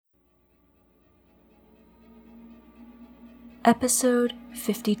Episode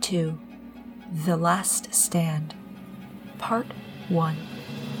 52, The Last Stand, Part 1.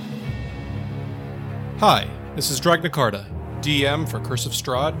 Hi, this is Dragnacarta, DM for Curse of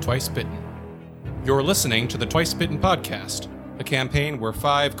Strahd, Twice Bitten. You're listening to the Twice Bitten podcast, a campaign where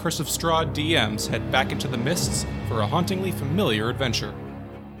 5 Curse of Strahd DMs head back into the mists for a hauntingly familiar adventure.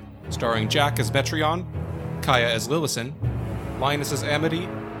 Starring Jack as Metreon, Kaya as Lillison, Linus as Amity,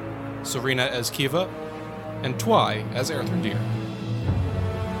 Serena as Kiva, and Twy as Erthrendir.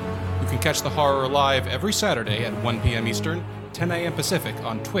 You can catch the horror live every Saturday at 1 p.m. Eastern, 10 a.m. Pacific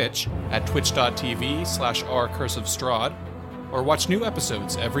on Twitch at twitch.tv/rcurseofstrahd, or watch new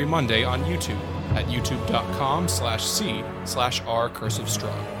episodes every Monday on YouTube at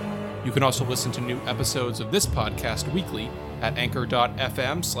youtube.com/c/rcurseofstrahd. You can also listen to new episodes of this podcast weekly at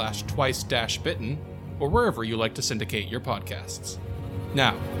anchor.fm/twice-bitten, or wherever you like to syndicate your podcasts.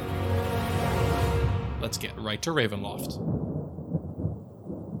 Now, let's get right to Ravenloft.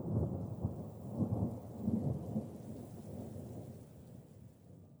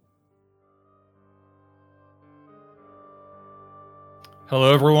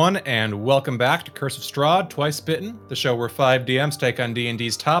 Hello everyone, and welcome back to Curse of Strahd, Twice Bitten, the show where 5 DMs take on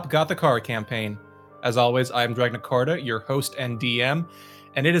D&D's top Gothic horror campaign. As always, I am Dragnacarta, your host and DM,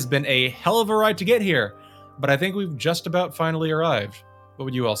 and it has been a hell of a ride to get here, but I think we've just about finally arrived. What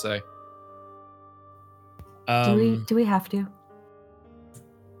would you all say? Do we have to?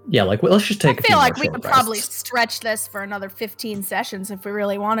 Yeah, let's just take a few I feel like more we short could probably rests. stretch this for another 15 sessions if we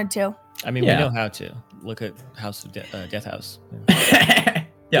really wanted to. I mean, Yeah. we know how to. Look at House of Death House. yeah,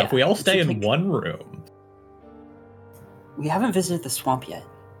 if we all it's stay in like- one room. We haven't visited the swamp yet.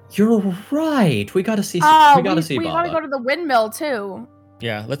 You're right. We gotta see. We Baba. gotta go to the windmill too.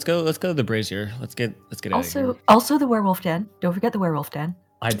 Yeah, let's go to the brazier. Let's get out of here. Also the werewolf den. Don't forget the werewolf den.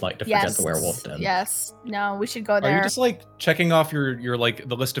 I'd like to forget the werewolf den. Yes. No, we should go Are there. you just checking off your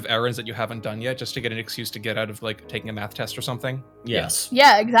the list of errands that you haven't done yet, just to get an excuse to get out of taking a math test or something? Yes.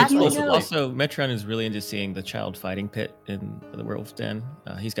 Yeah, exactly. Also, Metron is really into seeing the child fighting pit in the werewolf den.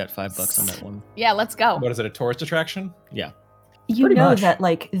 He's got $5 on that one. Yeah, let's go. What is it, a tourist attraction? Yeah. You Pretty know much. that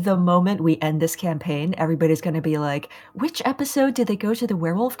the moment we end this campaign, everybody's going to be like, which episode did they go to the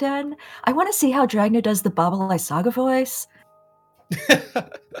werewolf den? I want to see how Dragna does the Babalai Saga voice.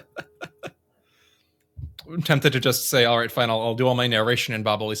 I'm tempted to just say, all right, fine, I'll do all my narration in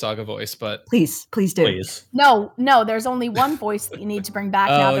Babali Saga voice, but Please do. Please. No, there's only one voice that you need to bring back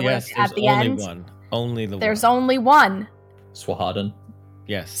now that yes, we're there's at the only end. one. Only the There's one. only one. Swahaden.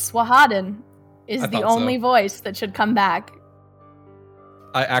 Yes. Swahaden is I the thought only so. voice that should come back.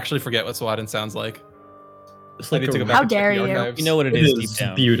 I actually forget what Swaden sounds like. It's I like need to go a- back How and check dare the you. archives. You know what it it is is deep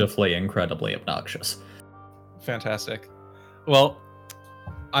down. beautifully, incredibly obnoxious. Fantastic. Well,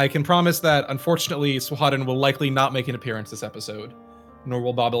 I can promise that, unfortunately, Swahaden will likely not make an appearance this episode, nor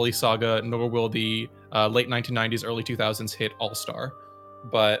will Babali Saga, nor will the late 1990s, early 2000s hit All-Star.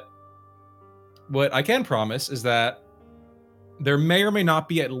 But what I can promise is that there may or may not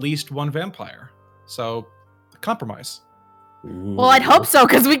be at least one vampire. So, compromise. Well, I'd hope so,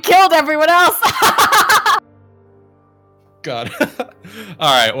 because we killed everyone else. God.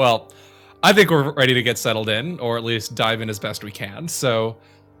 All right, well, I think we're ready to get settled in, or at least dive in as best we can. So,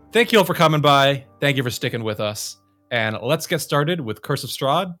 thank you all for coming by. Thank you for sticking with us. And let's get started with Curse of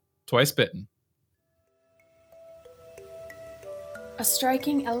Strahd, Twice Bitten. A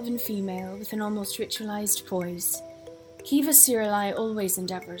striking elven female with an almost ritualized poise, Kiva Sirili always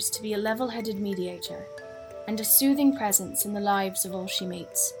endeavors to be a level-headed mediator and a soothing presence in the lives of all she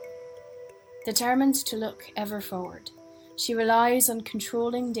meets. Determined to look ever forward, she relies on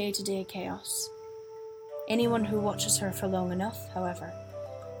controlling day-to-day chaos. Anyone who watches her for long enough, however,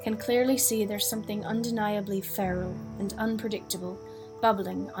 can clearly see there's something undeniably feral and unpredictable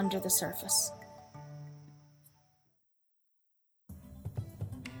bubbling under the surface.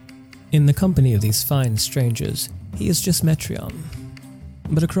 In the company of these fine strangers, he is just Metreon.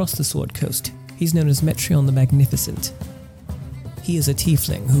 But across the Sword Coast, he's known as Metreon the Magnificent. He is a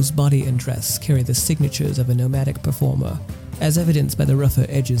tiefling whose body and dress carry the signatures of a nomadic performer, as evidenced by the rougher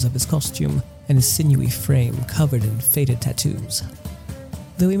edges of his costume and his sinewy frame covered in faded tattoos.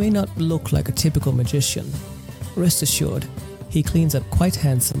 Though he may not look like a typical magician, rest assured, he cleans up quite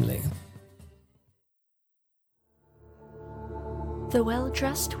handsomely. The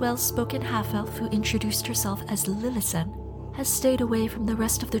well-dressed, well-spoken half-elf who introduced herself as Lillison has stayed away from the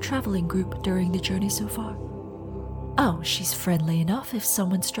rest of the traveling group during the journey so far. Oh, she's friendly enough if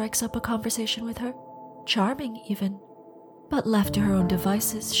someone strikes up a conversation with her. Charming, even. But left to her own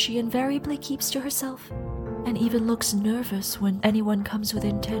devices, she invariably keeps to herself, and even looks nervous when anyone comes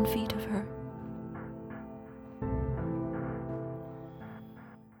within 10 feet of her.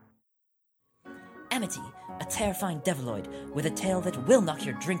 terrifying deviloid with a tail that will knock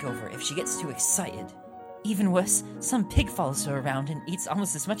your drink over if she gets too excited. Even worse, some pig follows her around and eats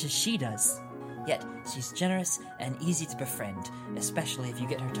almost as much as she does. Yet, she's generous and easy to befriend, especially if you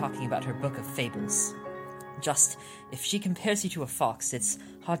get her talking about her book of fables. Just, if she compares you to a fox, it's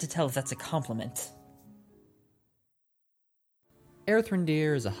hard to tell if that's a compliment.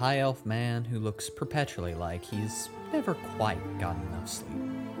 Erthrindir is a high elf man who looks perpetually like he's never quite gotten enough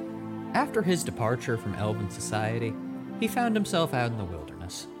sleep. After his departure from elven society, he found himself out in the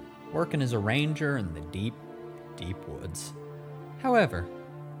wilderness, working as a ranger in the deep, deep woods. However,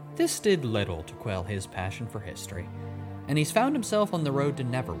 this did little to quell his passion for history, and he's found himself on the road to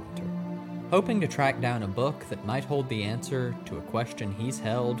Neverwinter, hoping to track down a book that might hold the answer to a question he's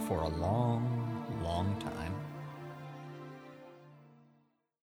held for a long, long time.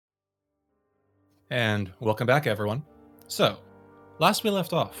 And welcome back, everyone. So, last we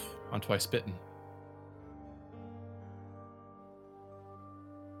left off on Twice Bitten.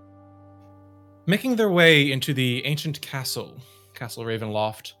 Making their way into the ancient castle, Castle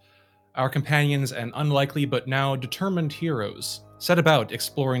Ravenloft, our companions and unlikely but now determined heroes set about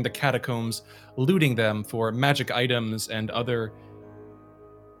exploring the catacombs, looting them for magic items and other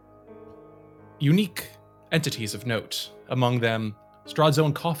unique entities of note, among them Strahd's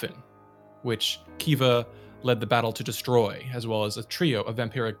own coffin, which Kiva led the battle to destroy, as well as a trio of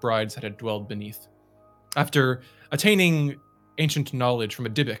vampiric brides that had dwelled beneath. After attaining ancient knowledge from a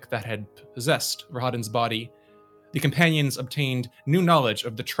Dybbuk that had possessed Rahadin's body, the companions obtained new knowledge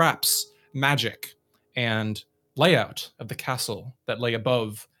of the traps, magic, and layout of the castle that lay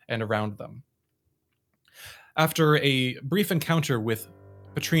above and around them. After a brief encounter with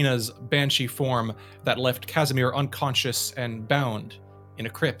Patrina's banshee form that left Casimir unconscious and bound in a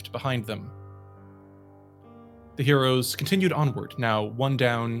crypt behind them, the heroes continued onward, now one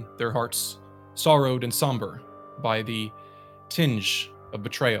down, their hearts sorrowed and somber by the tinge of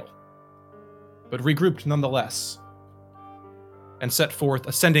betrayal, but regrouped nonetheless, and set forth,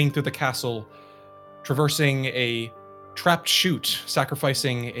 ascending through the castle, traversing a trapped chute,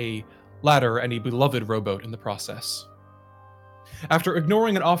 sacrificing a ladder and a beloved rowboat in the process. After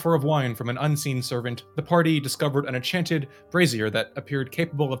ignoring an offer of wine from an unseen servant, the party discovered an enchanted brazier that appeared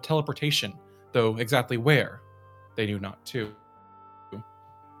capable of teleportation, though exactly where, they knew not to.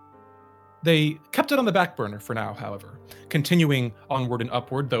 They kept it on the back burner for now, however, continuing onward and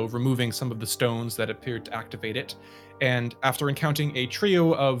upward, though removing some of the stones that appeared to activate it, and after encountering a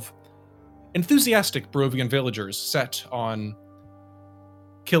trio of enthusiastic Barovian villagers set on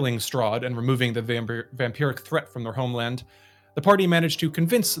killing Strahd and removing the vampiric threat from their homeland, the party managed to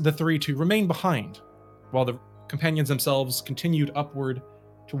convince the three to remain behind, while the companions themselves continued upward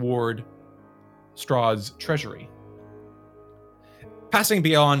toward Strahd's treasury. Passing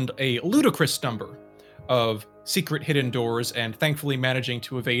beyond a ludicrous number of secret hidden doors and thankfully managing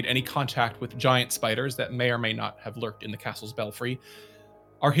to evade any contact with giant spiders that may or may not have lurked in the castle's belfry,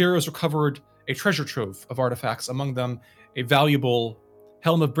 our heroes recovered a treasure trove of artifacts, among them a valuable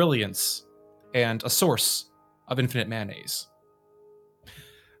Helm of Brilliance and a source of infinite mayonnaise.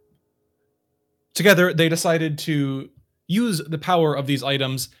 Together, they decided to use the power of these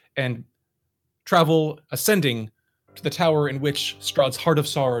items and travel ascending to the tower in which Strahd's Heart of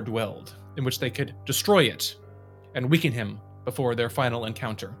Sorrow dwelled, in which they could destroy it and weaken him before their final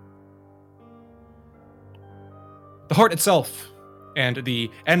encounter. The heart itself and the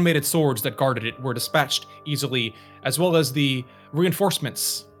animated swords that guarded it were dispatched easily, as well as the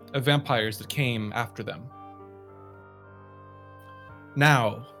reinforcements of vampires that came after them.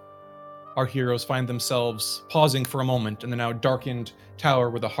 Now, our heroes find themselves pausing for a moment in the now darkened tower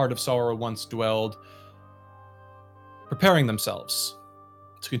where the Heart of Sorrow once dwelled, preparing themselves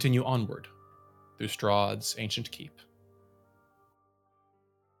to continue onward through Strahd's ancient keep.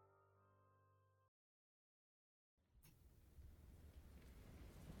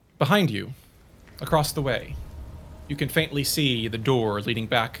 Behind you, across the way, you can faintly see the door leading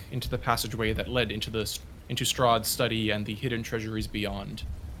back into the passageway that led into Strahd's study and the hidden treasuries beyond.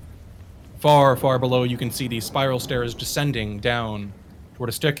 Far, far below, you can see these spiral stairs descending down toward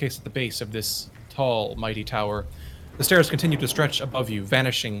a staircase at the base of this tall, mighty tower. The stairs continue to stretch above you,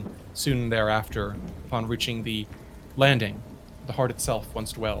 vanishing soon thereafter upon reaching the landing the heart itself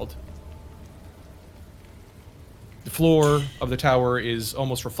once dwelled. The floor of the tower is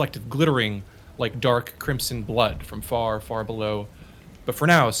almost reflective, glittering like dark crimson blood from far, far below. But for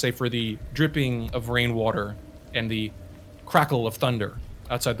now, save for the dripping of rainwater and the crackle of thunder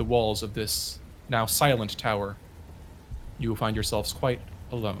outside the walls of this now silent tower, you will find yourselves quite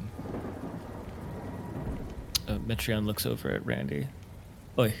alone. Metreon looks over at Randy.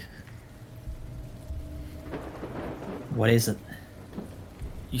 Oi. What is it?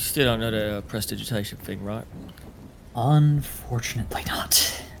 You still don't know the prestidigitation thing, right? Unfortunately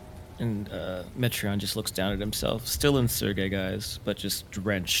not. And Metreon just looks down at himself, still in Sergei guise, but just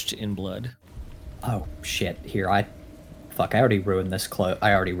drenched in blood. Oh, shit. Here, I already ruined this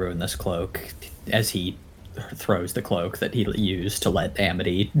cloak. As he throws the cloak that he used to let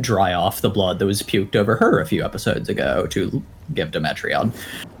Amity dry off the blood that was puked over her a few episodes ago to give to Metreon.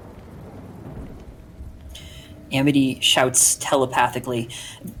 Amity shouts telepathically,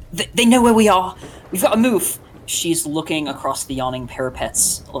 They know where we are! We've got to move! She's looking across the yawning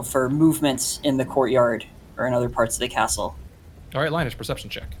parapets for movements in the courtyard or in other parts of the castle. All right, Linus, perception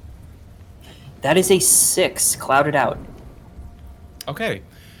check. That is a 6, clouded out. Okay.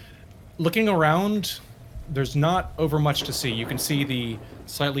 Looking around, there's not over much to see. You can see the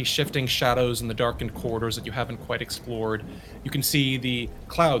slightly shifting shadows in the darkened corridors that you haven't quite explored. You can see the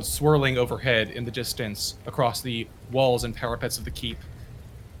clouds swirling overhead in the distance across the walls and parapets of the keep.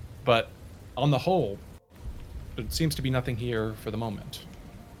 But on the whole, there seems to be nothing here for the moment.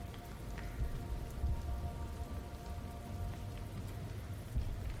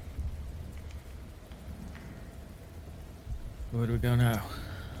 Where do we go now?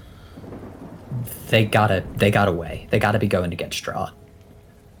 They got away. They gotta be going to get Strahd.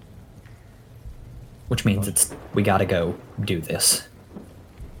 Which means we gotta go do this.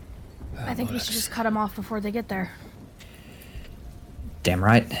 I think we should just cut them off before they get there. Damn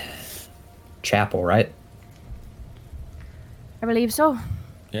right. Chapel, right? I believe so.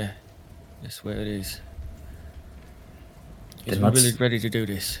 Yeah, that's where it is. Then Is we really ready to do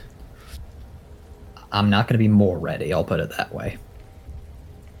this? I'm not gonna be more ready, I'll put it that way.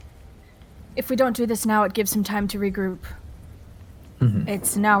 If we don't do this now, it gives him time to regroup. Mm-hmm.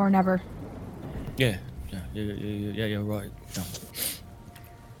 It's now or never. Yeah, you're right. No.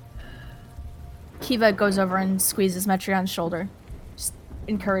 Kiva goes over and squeezes Metreon's shoulder, just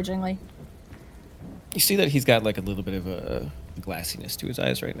encouragingly. You see that he's got like a little bit of a glassiness to his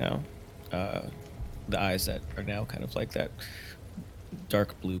eyes right now. The eyes that are now kind of like that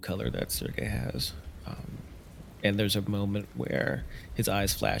dark blue color that Sergei has. And there's a moment where his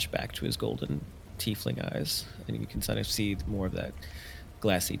eyes flash back to his golden tiefling eyes, and you can kind of see more of that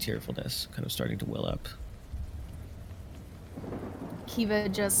glassy tearfulness kind of starting to well up. Kiva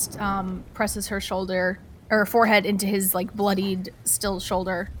just presses her shoulder or forehead into his like bloodied still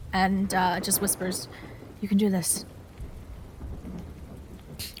shoulder and just whispers, "You can do this."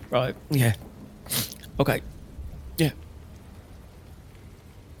 Right. Yeah. Okay. Yeah.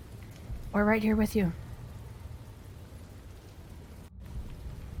 We're right here with you.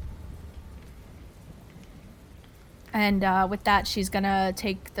 And with that, she's gonna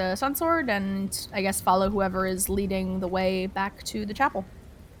take the sun sword and I guess follow whoever is leading the way back to the chapel.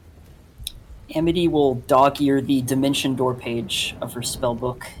 Amity will dog-ear the dimension door page of her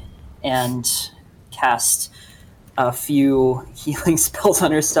spellbook and cast a few healing spells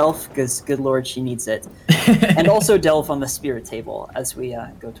on herself, because good lord, she needs it. And also delve on the spirit table as we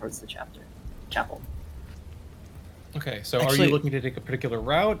go towards the chapel. Okay, so Actually, are you looking to take a particular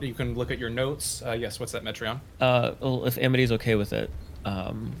route? You can look at your notes. Yes, what's that, Metreon? Well, if Amity's okay with it,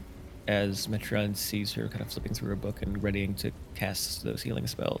 as Metreon sees her kind of flipping through her book and readying to cast those healing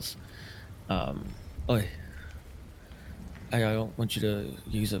spells, I don't want you to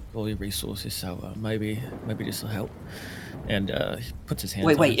use up all your resources, so maybe this will help. And he puts his hands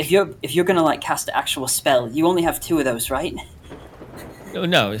on Wait, it. if you're gonna like cast an actual spell, you only have 2 of those, right?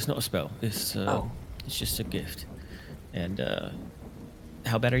 No, it's not a spell. It's just a gift. And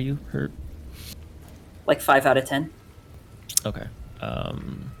how bad are you hurt? Like 5 out of 10. Okay.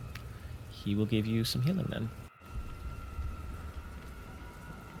 He will give you some healing then.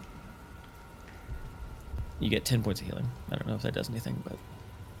 You get 10 points of healing. I don't know if that does anything, but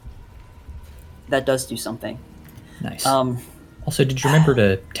That does do something. Nice. Also, did you remember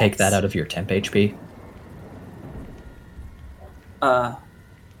to take that out of your temp HP?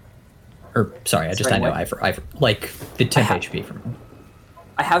 Or sorry, I know I've like the temp HP from.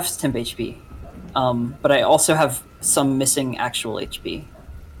 I have temp HP, but I also have some missing actual HP.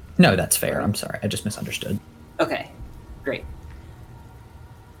 No, that's fair. I'm sorry, I just misunderstood. Okay, great.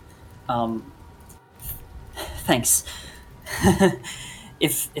 Thanks.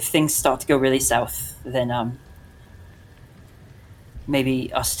 If things start to go really south, then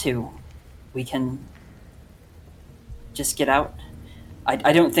maybe us two, we can just get out.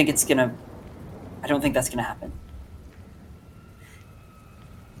 I don't think that's gonna happen.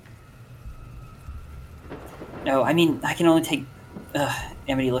 No, I mean, I can only take...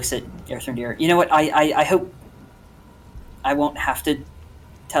 Amity looks at Earthrendeer. You know what, I hope I won't have to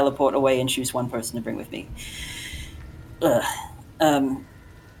teleport away and choose one person to bring with me.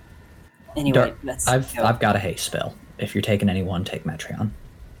 Anyway, that's... I've got a haste spell. If you're taking anyone, take Metreon.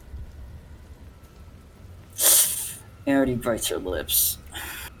 It already bites her lips.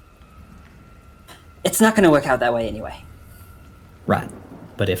 It's not going to work out that way anyway. Right.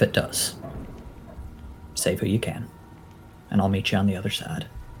 But if it does, save who you can. And I'll meet you on the other side.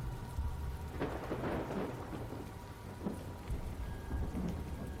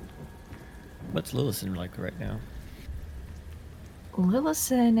 What's Lillison like right now?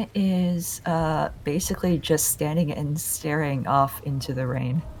 Lillison is basically just standing and staring off into the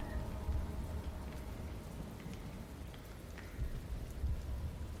rain.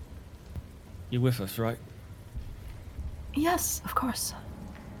 You with us, right? Yes, of course.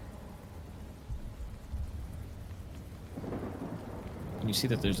 And you see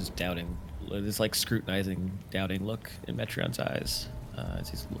that there's this doubting, this like scrutinizing, doubting look in Metreon's eyes as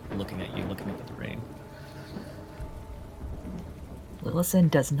he's looking at you, looking up at the rain. Lillison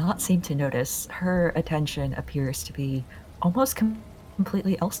does not seem to notice. Her attention appears to be almost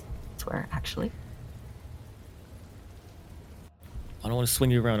completely elsewhere, actually. I don't want to swing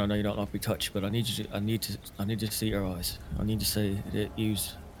you around. I know you don't like to be touched, but I need to see your eyes. I need to say that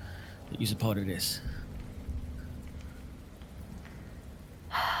you's a part of this.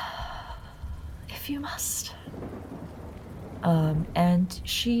 If you must. And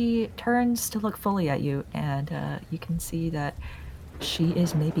she turns to look fully at you, and you can see that she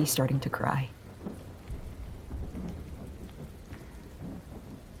is maybe starting to cry.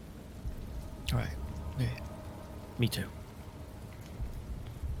 All right. Yeah. Me too.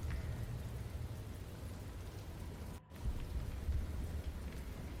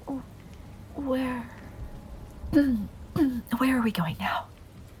 Where are we going now?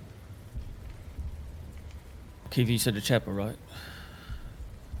 Kiva, you said the chapel, right?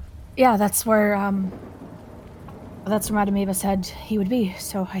 Yeah, that's where Madame Eva said he would be,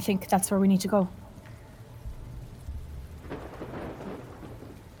 so I think that's where we need to go.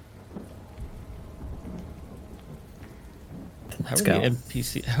 How are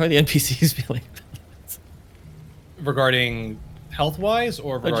the NPCs feeling? Regarding health-wise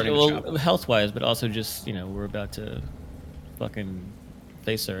or regarding the chapel? Health-wise, but also just, we're about to fucking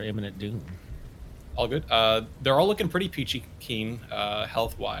face our imminent doom. All good. They're all looking pretty peachy keen,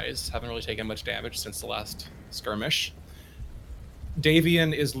 health-wise. Haven't really taken much damage since the last skirmish.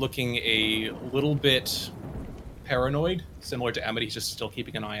 Davian is looking a little bit paranoid, similar to Amity. He's just still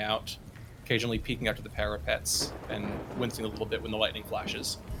keeping an eye out, occasionally peeking out to the parapets and wincing a little bit when the lightning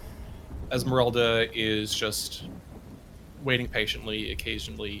flashes. Esmeralda is just waiting patiently,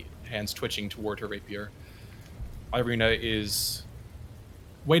 occasionally hands twitching toward her rapier. Irina is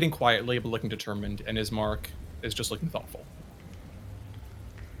waiting quietly but looking determined, and Ismark is just looking thoughtful.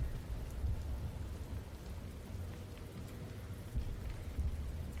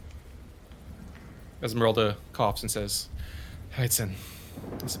 Esmeralda coughs and says, "Right then,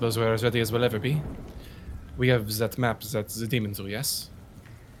 I suppose we're as ready as we'll ever be. We have that map that the demons do, yes?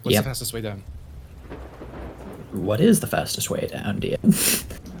 What's Yep. the fastest way down?" What is the fastest way down, dear?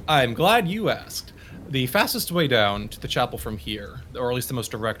 I'm glad you asked. The fastest way down to the chapel from here, or at least the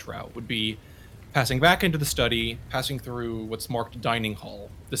most direct route, would be passing back into the study, passing through what's marked dining hall,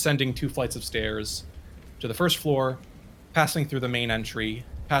 descending 2 flights of stairs to the first floor, passing through the main entry,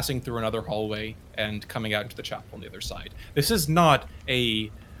 passing through another hallway, and coming out into the chapel on the other side. This is not a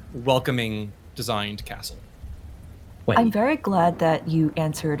welcoming designed castle. Wait, I'm very glad that you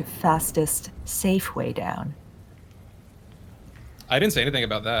answered fastest, safe way down. I didn't say anything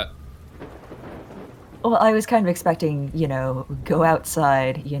about that. Well, I was kind of expecting, go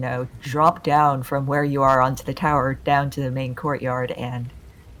outside, drop down from where you are onto the tower down to the main courtyard and...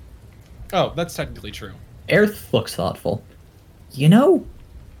 Oh, that's technically true. Aerith looks thoughtful.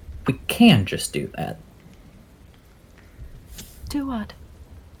 We can just do that. Do what?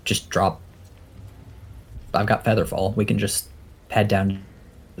 Just drop. I've got Featherfall. We can just head down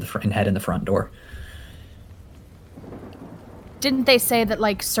and head in the front door. Didn't they say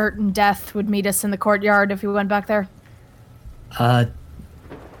that, certain death would meet us in the courtyard if we went back there?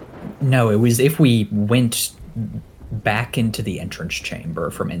 No, it was if we went back into the entrance chamber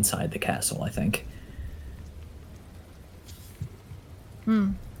from inside the castle, I think.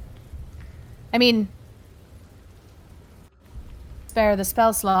 I mean, spare the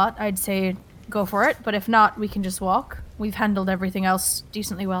spell slot, I'd say go for it, but if not, we can just walk. We've handled everything else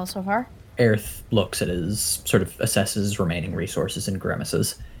decently well so far. Aerith looks at his, sort of assesses remaining resources and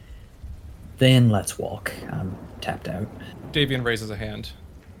grimaces. Then let's walk. I'm tapped out. Davian raises a hand.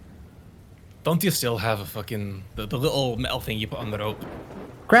 Don't you still have a fucking... the little metal thing you put on the rope?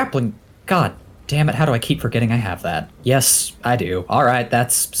 Grappling, god Damn it, how do I keep forgetting I have that? Yes, I do. All right,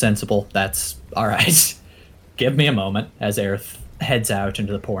 that's sensible. That's all right. Give me a moment as Aerith heads out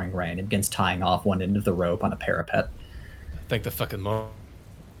into the pouring rain and begins tying off one end of the rope on a parapet. Thank the fucking morning,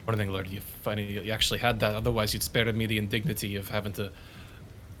 Lord. You actually had that. Otherwise, you'd spared me the indignity of having to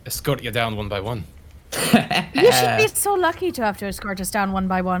escort you down one by one. You should be so lucky to have to escort us down one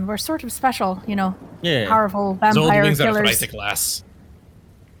by one. We're sort of special, you know. Yeah. Powerful Those old vampire wings are killers. arthritic, lass.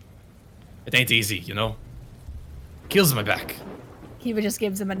 It ain't easy, you know. Kills my back. Kiva just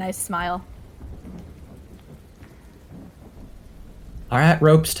gives him a nice smile. All right,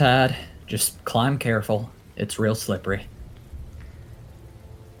 rope's tied. Just climb careful. It's real slippery.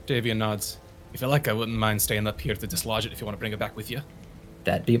 Davian nods. If you like, I wouldn't mind staying up here to dislodge it if you want to bring it back with you.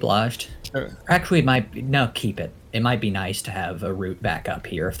 That'd be obliged. Sure. Actually, keep it. It might be nice to have a route back up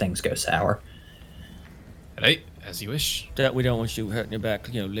here if things go sour. Right, as you wish. That we don't want you hurting your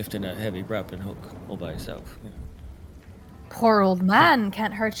back, lifting a heavy grappling hook all by yourself. Poor old man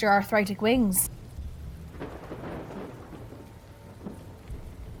can't hurt your arthritic wings.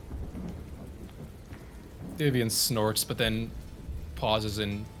 Davian snorts, but then pauses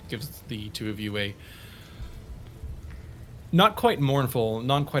and gives the two of you a not quite mournful,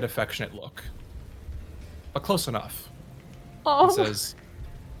 not quite affectionate look, but close enough. Oh. He says,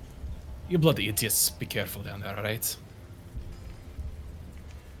 "You bloody idiots, be careful down there, alright?"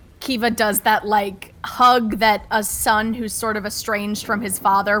 Kiva does that, hug that a son who's sort of estranged from his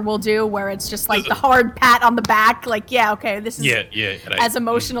father will do, where it's just, the hard pat on the back, yeah, okay, this is right. as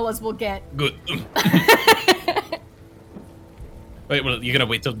emotional as we'll get. Good. Wait, well, you're gonna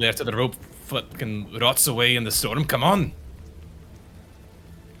wait till after the rope fucking rots away in the storm? Come on!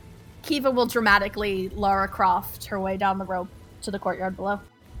 Kiva will dramatically Lara Croft her way down the rope to the courtyard below.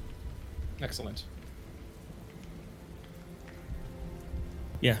 Excellent.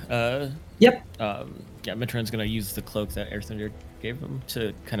 Yeah, Yep. Metron's gonna use the cloak that Airthunder gave him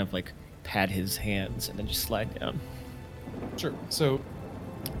to kind of pad his hands and then just slide down. Sure. So,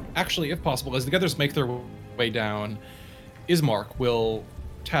 actually, if possible, as the others make their way down, Ismark will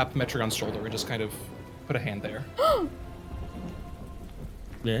tap Metrion's shoulder and just kind of put a hand there.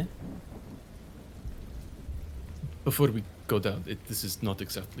 Yeah? Before we go down, this is not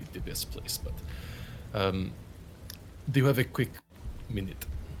exactly the best place, but do you have a quick minute?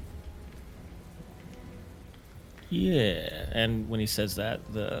 Yeah, and when he says that,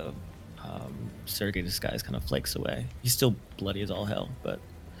 the Sergei disguise kind of flakes away. He's still bloody as all hell, but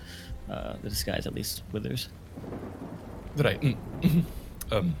the disguise at least withers. Right.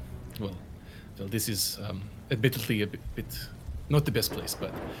 Well, this is admittedly a bit not the best place,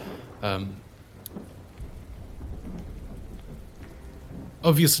 but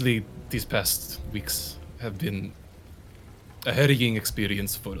obviously these past weeks have been a harrowing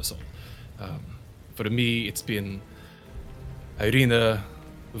experience for us all. For me, it's been Irina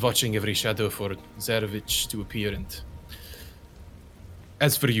watching every shadow for Zarevich to appear, and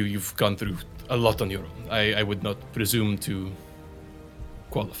as for you, you've gone through a lot on your own. I would not presume to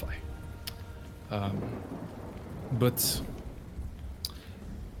qualify. But,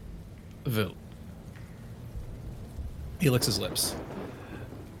 well, he licks his lips.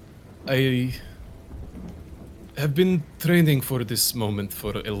 I have been training for this moment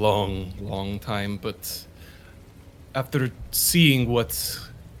for a long, long time, but after seeing what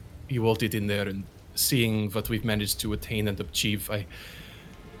you all did in there and seeing what we've managed to attain and achieve,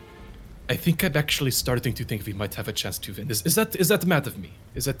 I think I'm actually starting to think we might have a chance to win. Is that mad of me?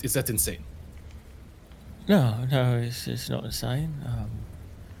 Is that insane? No, it's not insane.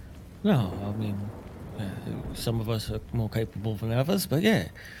 No, I mean, some of us are more capable than others, but yeah.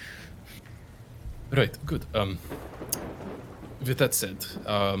 Right, good. With that said,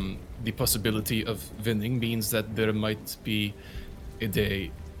 the possibility of winning means that there might be a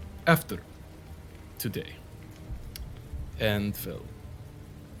day after today. And, well,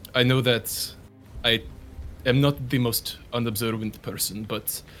 I know that I am not the most unobservant person,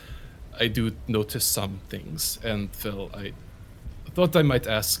 but I do notice some things, and, well, I thought I might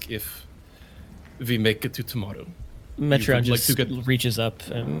ask if we make it to tomorrow. Metron just reaches up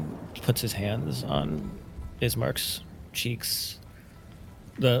and puts his hands on Ismark's cheeks.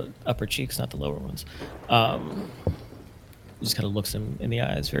 The upper cheeks, not the lower ones. Just kind of looks him in the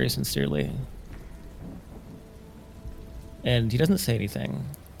eyes very sincerely. And he doesn't say anything.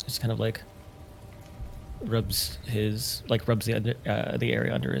 Just kind of rubs the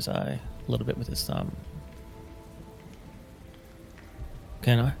area under his eye a little bit with his thumb.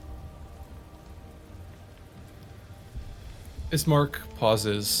 Can I? Ismark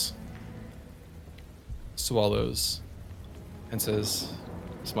pauses, swallows, and says,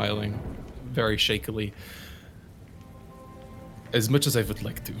 smiling, very shakily. As much as I would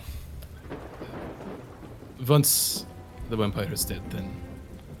like to. Once the vampire is dead, then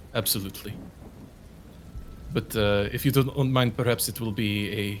absolutely. But if you don't mind, perhaps it will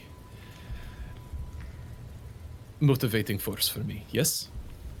be a motivating force for me, yes?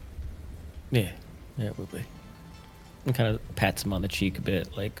 Yeah, it will be. And kind of pats him on the cheek a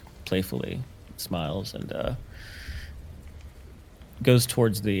bit, like playfully, smiles, and goes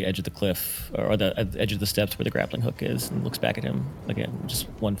towards the edge of the cliff, or the edge of the steps where the grappling hook is, and looks back at him again, just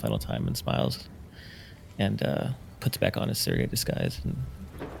one final time, and smiles, and puts back on his Syria disguise and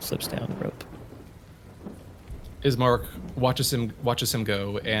slips down the rope. Ismark watches him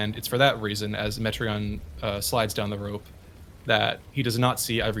go, and it's for that reason, as Metreon slides down the rope, that he does not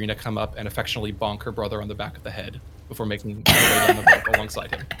see Irina come up and affectionately bonk her brother on the back of the head before making her way down the rope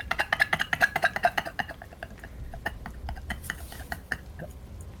alongside him.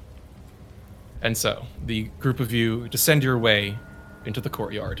 And so, the group of you descend your way into the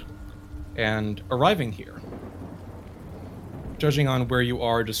courtyard, and arriving here, judging on where you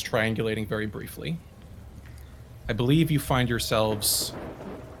are, just triangulating very briefly, I believe you find yourselves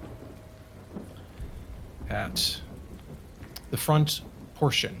at the front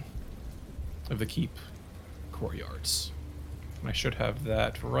portion of the keep courtyards. And I should have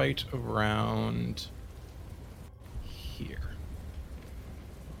that right around here.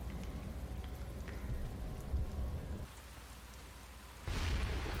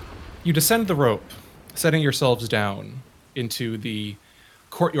 You descend the rope, setting yourselves down into the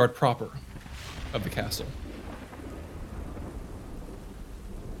courtyard proper of the castle.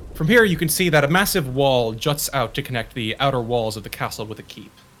 From here, you can see that a massive wall juts out to connect the outer walls of the castle with the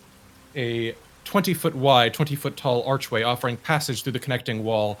keep. A 20-foot wide, 20-foot tall archway offering passage through the connecting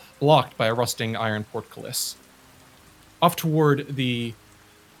wall, blocked by a rusting iron portcullis. Off toward the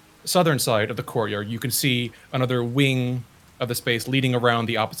southern side of the courtyard, you can see another wing of the space leading around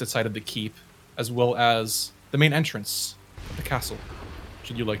the opposite side of the keep, as well as the main entrance of the castle,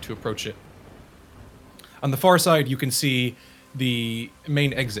 should you like to approach it. On the far side, you can see the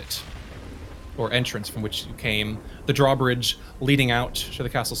main exit, or entrance from which you came, the drawbridge leading out to the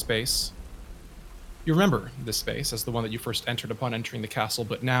castle space. You remember this space as the one that you first entered upon entering the castle,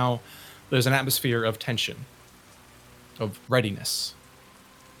 but now there's an atmosphere of tension, of readiness,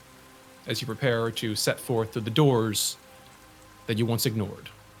 as you prepare to set forth through the doors that you once ignored.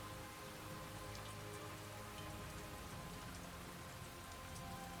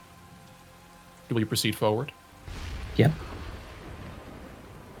 Will you proceed forward? Yep.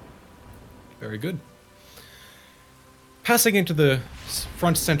 Very good. Passing into the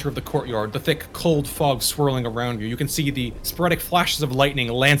front center of the courtyard, the thick, cold fog swirling around you, you can see the sporadic flashes of lightning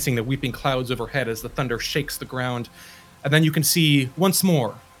lancing the weeping clouds overhead as the thunder shakes the ground. And then you can see, once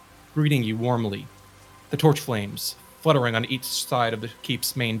more, greeting you warmly, the torch flames fluttering on each side of the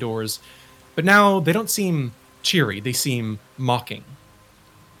keep's main doors. But now they don't seem cheery, they seem mocking.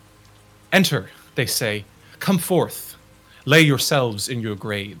 Enter, they say. Come forth. Lay yourselves in your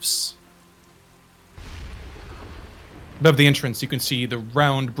graves. Above the entrance, you can see the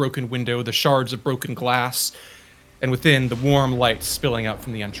round, broken window, the shards of broken glass, and within, the warm light spilling out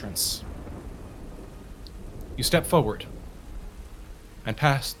from the entrance. You step forward and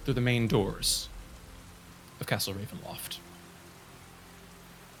pass through the main doors of Castle Ravenloft.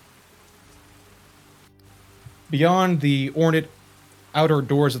 Beyond the ornate outer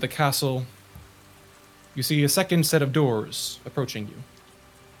doors of the castle, you see a second set of doors approaching you.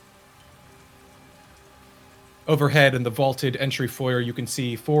 Overhead in the vaulted entry foyer, you can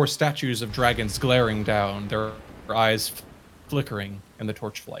see 4 statues of dragons glaring down, their eyes flickering in the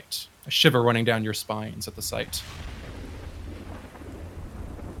torchlight, a shiver running down your spines at the sight.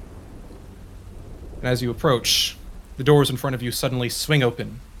 And as you approach, the doors in front of you suddenly swing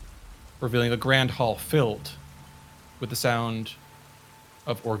open, revealing a grand hall filled with the sound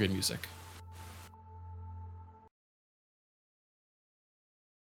of organ music.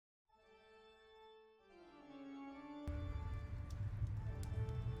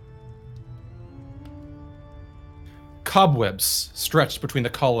 Cobwebs stretched between the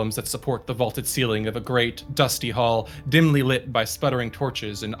columns that support the vaulted ceiling of a great, dusty hall, dimly lit by sputtering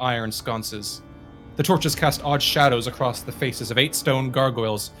torches and iron sconces. The torches cast odd shadows across the faces of 8 stone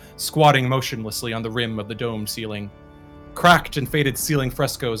gargoyles, squatting motionlessly on the rim of the domed ceiling. Cracked and faded ceiling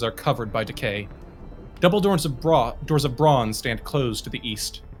frescoes are covered by decay. Double doors of bronze stand closed to the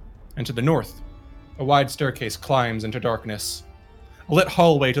east, and to the north, a wide staircase climbs into darkness. A lit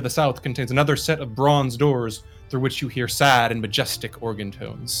hallway to the south contains another set of bronze doors through which you hear sad and majestic organ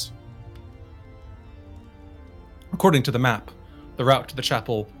tones. According to the map, the route to the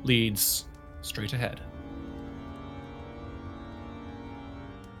chapel leads straight ahead.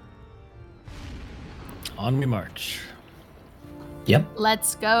 On we march. Yep.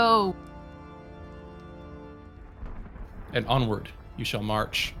 Let's go. And onward you shall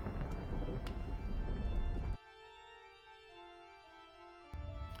march.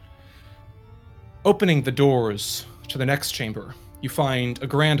 Opening the doors to the next chamber, you find a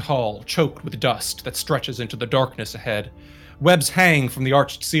grand hall choked with dust that stretches into the darkness ahead. Webs hang from the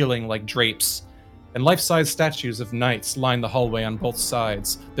arched ceiling like drapes, and life-size statues of knights line the hallway on both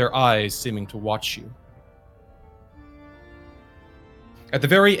sides, their eyes seeming to watch you. At the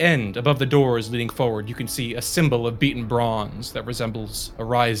very end, above the doors leading forward, you can see a symbol of beaten bronze that resembles a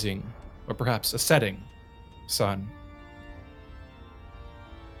rising, or perhaps a setting, sun.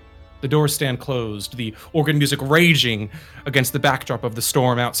 The doors stand closed, the organ music raging against the backdrop of the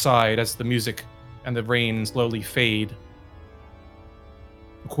storm outside as the music and the rain slowly fade.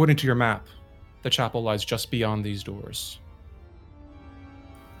 According to your map, the chapel lies just beyond these doors.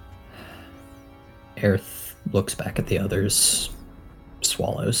 Aerith looks back at the others,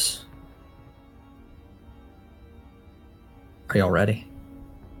 swallows. Are y'all ready?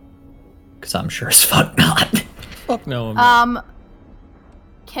 Because I'm sure as fuck not. Fuck no, I'm not.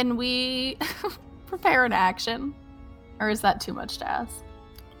 Can we prepare an action? Or is that too much to ask?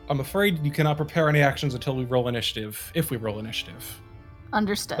 I'm afraid you cannot prepare any actions until we roll initiative, if we roll initiative.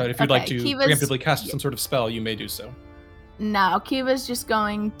 Understood. But if you'd like to Kiva's, preemptively cast some sort of spell, you may do so. No, Kiva's just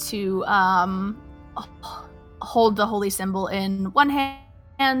going to hold the holy symbol in one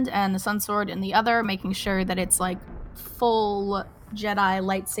hand and the sun sword in the other, making sure that it's like full Jedi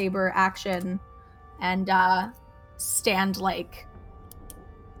lightsaber action, and stand like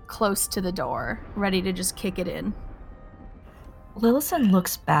close to the door, ready to just kick it in. Lillison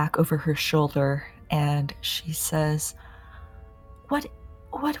looks back over her shoulder and she says, What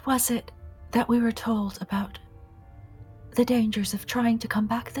was it that we were told about the dangers of trying to come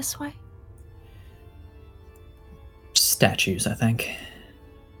back this way? Statues, I think.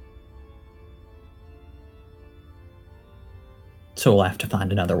 So we'll have to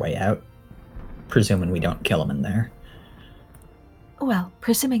find another way out, presuming we don't kill him in there. Well,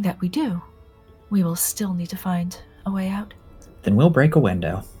 presuming that we do, we will still need to find a way out. Then we'll break a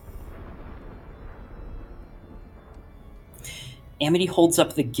window. Amity holds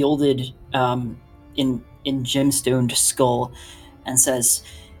up the gilded, in gemstoned skull and says,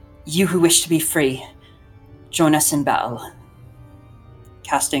 "You who wish to be free, join us in battle."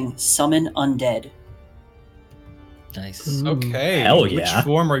 Casting Summon Undead. Nice. Okay. Hell yeah. Which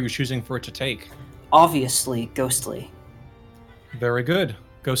form are you choosing for it to take? Obviously, ghostly. Very good.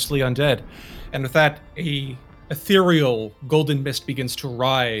 Ghostly undead. And with that, a ethereal golden mist begins to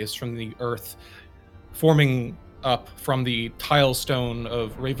rise from the earth, forming up from the tile stone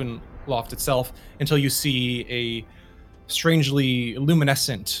of Ravenloft itself until you see a strangely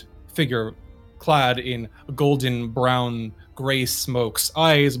luminescent figure clad in golden brown gray smokes,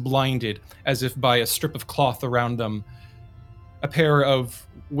 eyes blinded as if by a strip of cloth around them, a pair of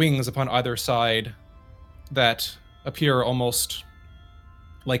wings upon either side that appear almost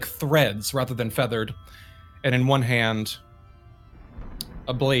like threads rather than feathered, and in one hand,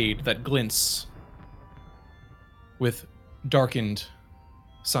 a blade that glints with darkened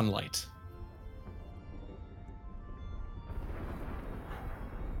sunlight.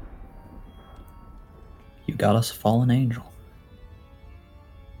 You got us a fallen angel.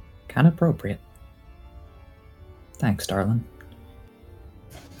 Kind of appropriate. Thanks, darling.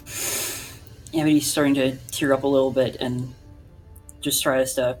 Amity's starting to tear up a little bit and just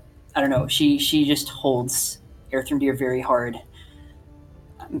tries to, I don't know, she just holds Aerthrindir very hard.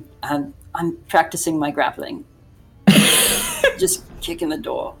 I'm practicing my grappling. Just kicking the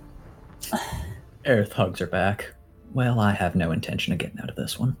door. Aerith hugs her back. Well, I have no intention of getting out of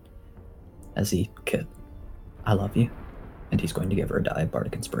this one. As he could. I love you. And he's going to give her a die of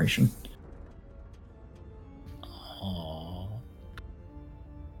Bardic Inspiration. Aww.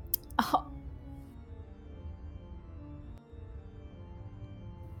 Oh,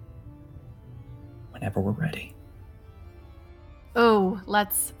 Whenever we're ready. oh,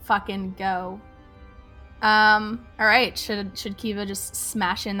 let's fucking go. All right. Should Kiva just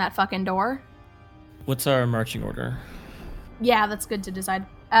smash in that fucking door? What's our marching order? Yeah, that's good to decide.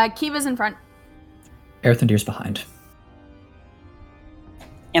 Kiva's in front. Aerthindir's behind.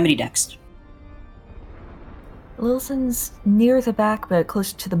 Amity next. Lilson's near the back, but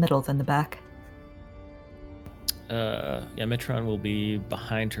closer to the middle than the back. Yeah, Metron will be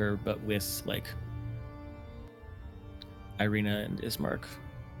behind her, but with, like, Irina and Ismark.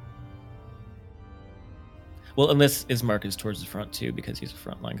 Well, unless Ismark is towards the front, too, because he's a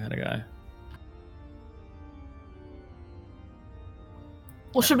frontline kind of guy.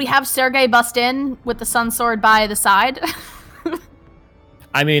 Well, should we have Sergei bust in with the sun sword by the side?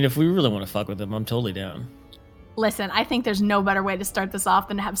 I mean, if we really want to fuck with him, I'm totally down. Listen, I think there's no better way to start this off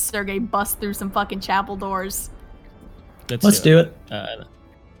than to have Sergei bust through some fucking chapel doors. Let's do it.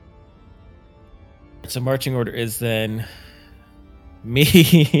 So marching order is then me,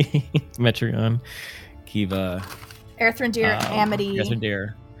 Metreon, Kiva, Erthrindir, Amity.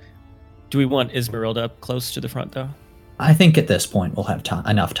 Erthrindir. Do we want Ismeralda up close to the front, though? I think at this point we'll have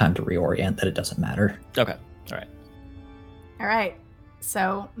enough time to reorient that it doesn't matter. Okay. All right. All right.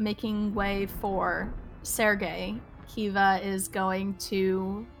 So making way for Sergei, Kiva is going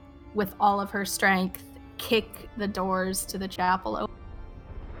to, with all of her strength, kick the doors to the chapel open.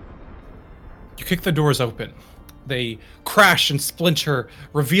 You kick the doors open. They crash and splinter,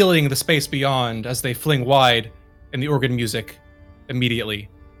 revealing the space beyond as they fling wide, and the organ music immediately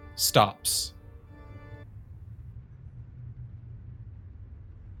stops.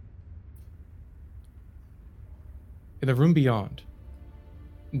 In the room beyond,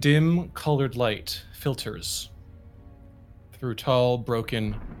 dim colored light filters through tall,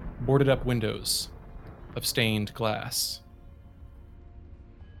 broken, boarded-up windows of stained glass,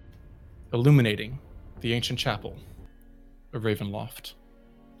 illuminating the ancient chapel of Ravenloft.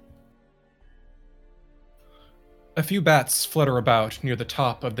 A few bats flutter about near the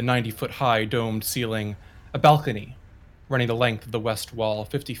top of the 90-foot-high domed ceiling, a balcony running the length of the west wall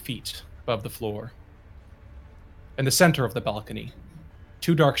 50 feet above the floor. In the center of the balcony,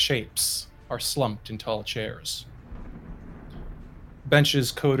 two dark shapes are slumped in tall chairs.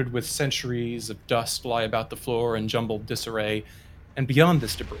 Benches coated with centuries of dust lie about the floor in jumbled disarray, and beyond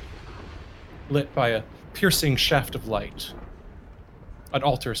this debris, lit by a piercing shaft of light, an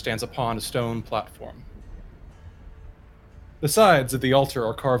altar stands upon a stone platform. The sides of the altar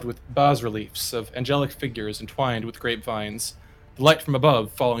are carved with bas-reliefs of angelic figures entwined with grapevines, the light from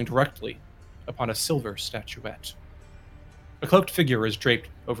above falling directly upon a silver statuette. A cloaked figure is draped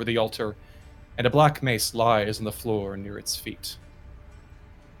over the altar, and a black mace lies on the floor near its feet.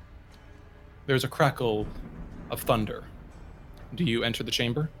 There's a crackle of thunder. Do you enter the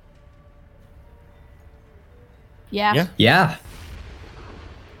chamber? Yeah. Yeah.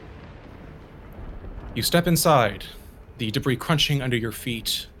 You step inside, the debris crunching under your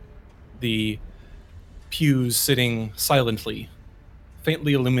feet, the pews sitting silently,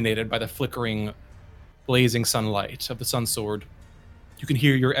 faintly illuminated by the flickering, blazing sunlight of the sun sword. You can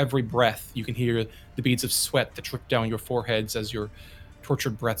hear your every breath. You can hear the beads of sweat that drip down your foreheads as your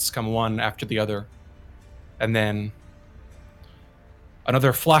tortured breaths come one after the other. And then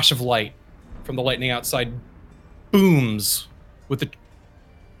another flash of light from the lightning outside booms with the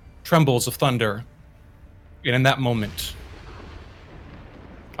trembles of thunder. And in that moment,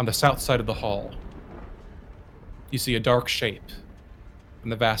 on the south side of the hall, you see a dark shape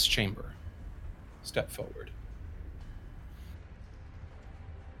in the vast chamber step forward.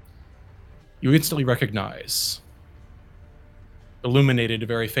 You instantly recognize, illuminated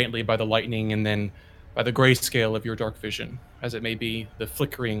very faintly by the lightning and then by the grayscale of your dark vision, as it may be the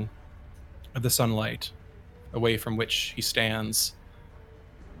flickering of the sunlight away from which he stands,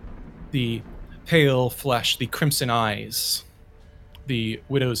 the pale flesh, the crimson eyes, the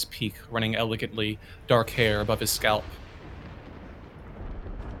widow's peak running elegantly, dark hair above his scalp.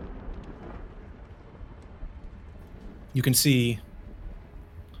 You can see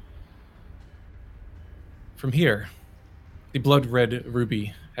from here the blood-red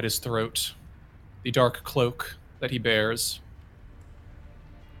ruby at his throat, the dark cloak that he bears,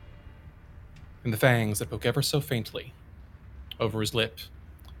 and the fangs that poke ever so faintly over his lip,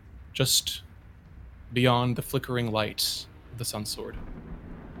 just beyond the flickering light of the sun sword.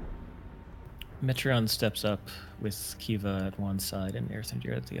 Metreon steps up with Kiva at one side and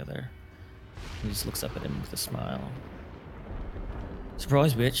Erthrindir at the other. He just looks up at him with a smile.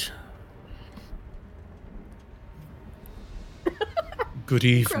 Surprise, bitch. Good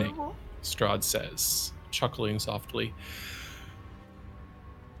evening, Incredible. Strahd says, chuckling softly.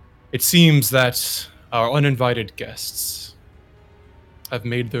 It seems that our uninvited guests have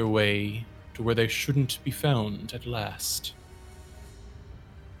made their way to where they shouldn't be found at last.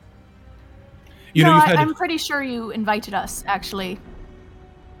 I'm pretty sure you invited us, actually.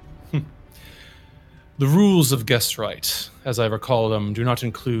 The rules of guest right, as I recall them, do not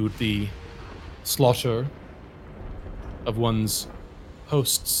include the slaughter of one's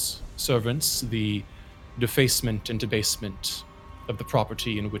hosts, servants, the defacement and debasement of the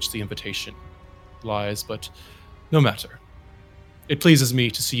property in which the invitation lies, but no matter. It pleases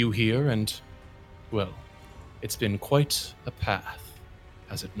me to see you here, and, well, it's been quite a path,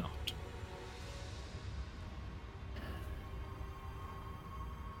 has it not?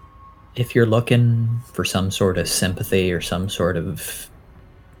 If you're looking for some sort of sympathy or some sort of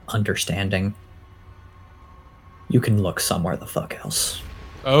understanding, you can look somewhere the fuck else.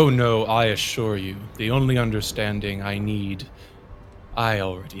 Oh no, I assure you, the only understanding I need, I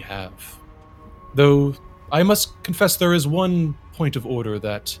already have. Though, I must confess there is one point of order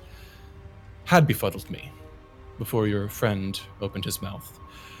that had befuddled me before your friend opened his mouth.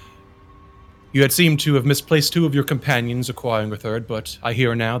 You had seemed to have misplaced 2 of your companions, acquiring a third, but I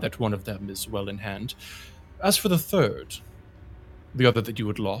hear now that one of them is well in hand. As for the third, the other that you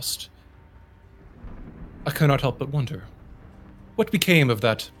had lost, I cannot help but wonder, what became of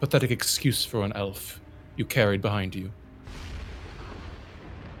that pathetic excuse for an elf you carried behind you?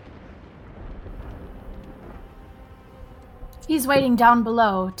 He's waiting down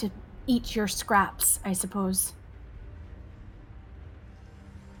below to eat your scraps, I suppose.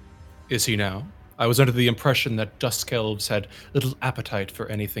 Is he now? I was under the impression that dusk elves had little appetite for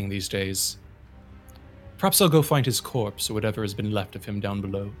anything these days. Perhaps I'll go find his corpse or whatever has been left of him down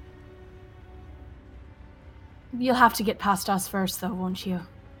below. You'll have to get past us first, though, won't you?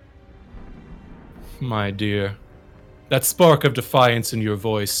 My dear, that spark of defiance in your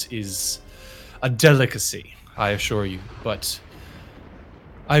voice is a delicacy, I assure you, but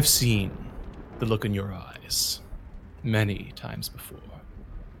I've seen the look in your eyes many times before.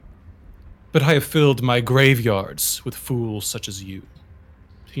 But I have filled my graveyards with fools such as you.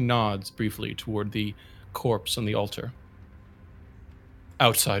 He nods briefly toward the corpse on the altar.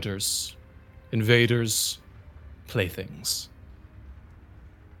 Outsiders, invaders, playthings.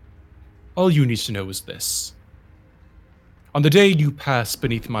 All you need to know is this. On the day you passed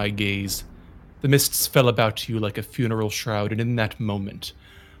beneath my gaze, the mists fell about you like a funeral shroud, and in that moment,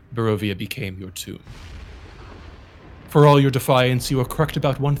 Barovia became your tomb. For all your defiance, you are correct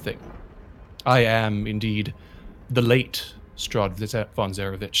about one thing. I am, indeed, the late Strahd von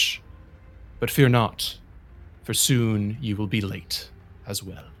Zarevich. But fear not, for soon you will be late as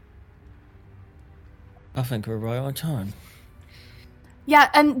well. I think we're right on time. Yeah,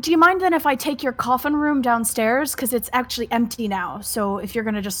 and do you mind then if I take your coffin room downstairs? Because it's actually empty now, so if you're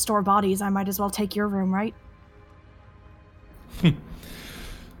going to just store bodies, I might as well take your room, right?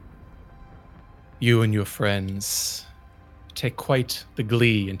 You and your friends take quite the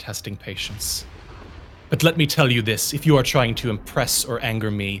glee in testing patience. But let me tell you this, if you are trying to impress or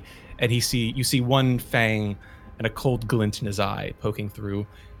anger me, and you see one fang and a cold glint in his eye poking through,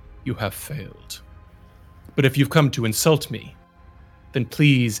 you have failed. But if you've come to insult me, then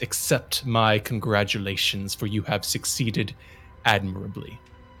please accept my congratulations, for you have succeeded admirably.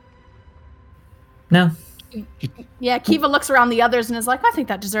 No. Yeah, Kiva looks around the others and is like, I think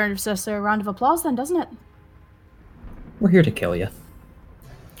that deserves us a round of applause then, doesn't it? We're here to kill you.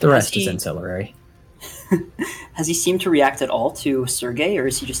 The rest is ancillary. Has he seemed to react at all to Sergei, or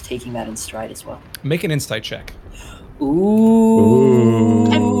is he just taking that in stride as well? Make an insight check. Ooh.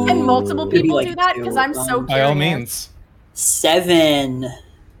 Can multiple people Maybe do that? two. Because I'm so curious. By all means. 7.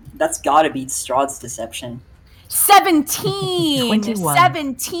 That's gotta beat Strahd's deception. 17! 21.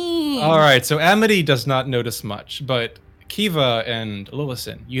 17! All right, so Amity does not notice much, but Kiva and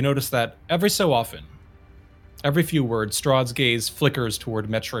Lillison, you notice that every so often, every few words, Strahd's gaze flickers toward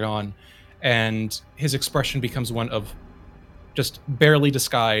Metreon, and his expression becomes one of just barely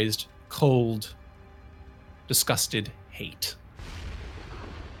disguised, cold, disgusted hate.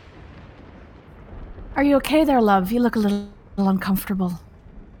 Are you okay there, love? You look a little uncomfortable.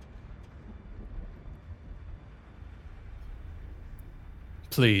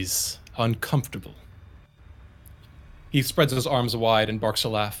 Please, uncomfortable. He spreads his arms wide and barks a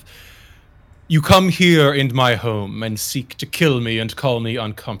laugh. You come here in my home and seek to kill me and call me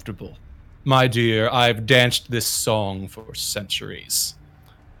uncomfortable. My dear, I've danced this song for centuries.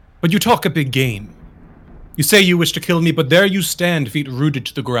 But you talk a big game. You say you wish to kill me, but there you stand, feet rooted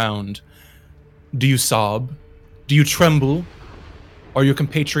to the ground. Do you sob? Do you tremble? Are your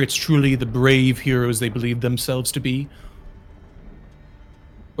compatriots truly the brave heroes they believe themselves to be?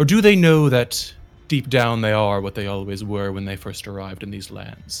 Or do they know that deep down they are what they always were when they first arrived in these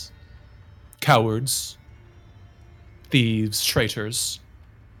lands? Cowards, thieves, traitors,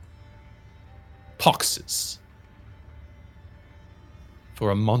 poxes.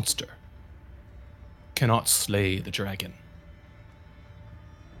 For a monster cannot slay the dragon.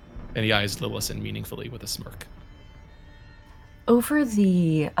 And he eyes Lillison meaningfully with a smirk. Over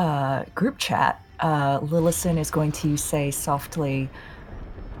the group chat, Lillison is going to say softly,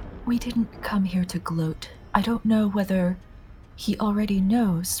 "We didn't come here to gloat. I don't know whether he already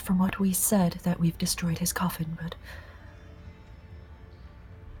knows from what we said that we've destroyed his coffin, but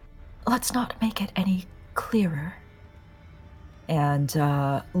let's not make it any clearer." And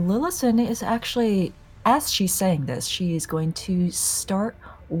Lillison is actually, as she's saying this, she is going to start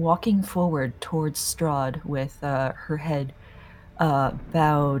walking forward towards Strahd with her head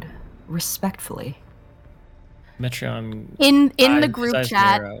bowed respectfully. Metreon In the his group eyes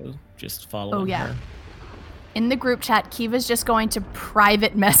chat. narrow, just following yeah. her. In the group chat, Kiva's just going to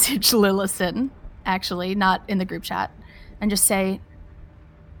private message Lillison, actually, not in the group chat, and just say,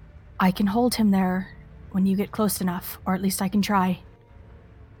 I can hold him there when you get close enough, or at least I can try.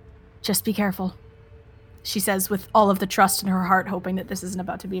 Just be careful, she says with all of the trust in her heart, hoping that this isn't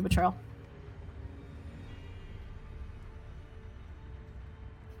about to be a betrayal.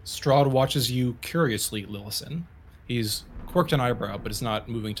 Strahd watches you curiously, Lillison. He's quirked an eyebrow, but is not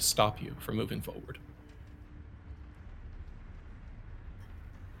moving to stop you from moving forward.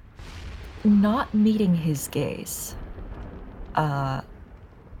 Not meeting his gaze,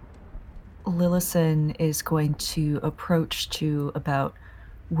 Lillison is going to approach to about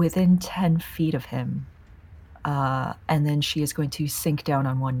within 10 feet of him, and then she is going to sink down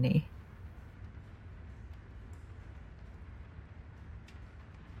on one knee.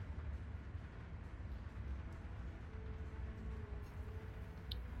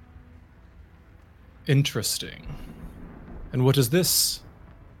 Interesting. And what is this?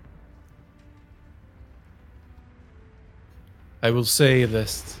 I will say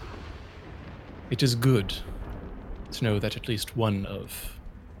that it is good to know that at least one of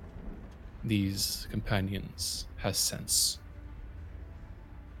these companions has sense.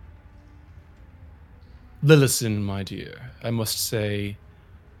 Lillison, my dear, I must say,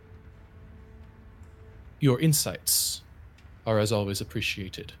 your insights are as always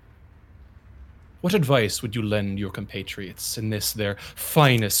appreciated. What advice would you lend your compatriots in this, their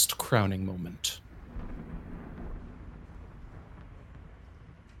finest crowning moment?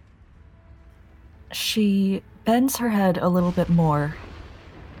 She bends her head a little bit more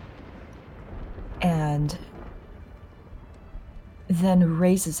and then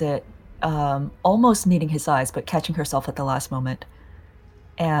raises it, almost meeting his eyes, but catching herself at the last moment,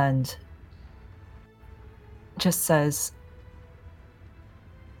 and just says,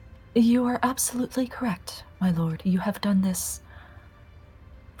 You are absolutely correct, my lord. You have done this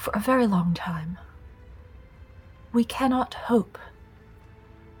for a very long time. We cannot hope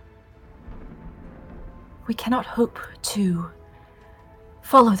to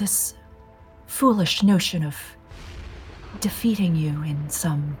follow this foolish notion of defeating you in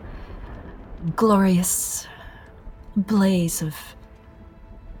some glorious blaze of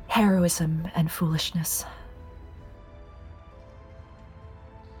heroism and foolishness.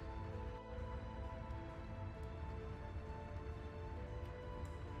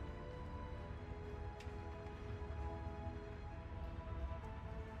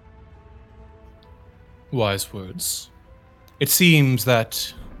 Wise words. It seems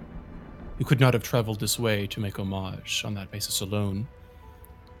that you could not have traveled this way to make homage on that basis alone.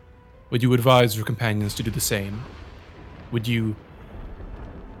 Would you advise your companions to do the same? Would you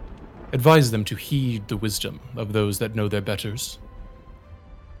advise them to heed the wisdom of those that know their betters?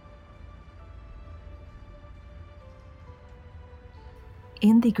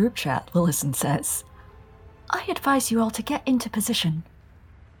 In the group chat, Lillison says, I advise you all to get into position.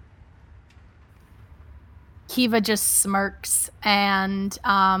 Kiva just smirks and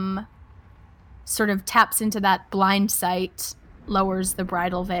sort of taps into that blind sight, lowers the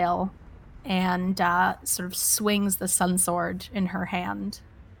bridal veil, and sort of swings the sun sword in her hand.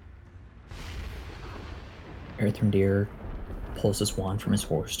 Earthrendir pulls his wand from his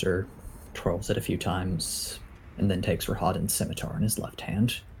holster, twirls it a few times, and then takes Rahadin's scimitar in his left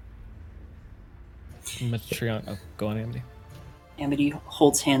hand. Metreon, go on, Amity. Amity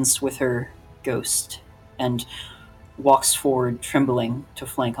holds hands with her ghost and walks forward, trembling, to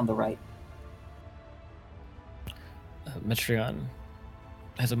flank on the right. Metreon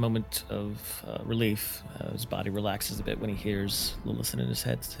has a moment of relief. His body relaxes a bit when he hears Lillison in his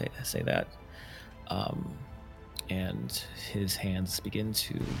head say that. And his hands begin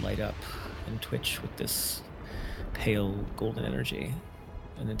to light up and twitch with this pale golden energy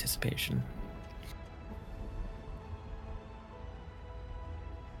and anticipation.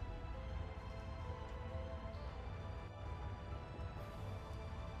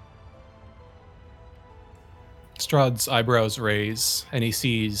 Strahd's eyebrows raise, and he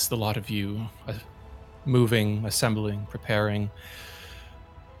sees the lot of you moving, assembling, preparing.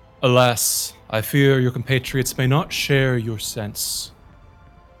 Alas, I fear your compatriots may not share your sense.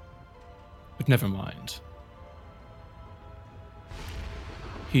 But never mind.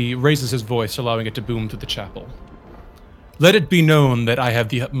 He raises his voice, allowing it to boom through the chapel. Let it be known that I have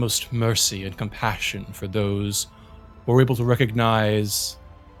the utmost mercy and compassion for those we're able to recognize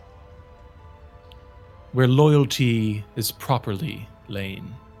where loyalty is properly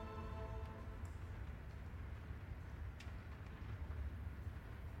lain.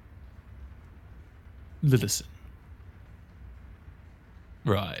 Lillison,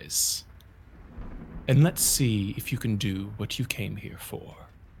 rise, and let's see if you can do what you came here for.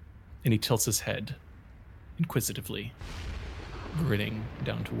 And he tilts his head inquisitively, grinning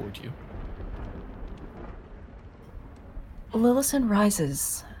down toward you. Lillison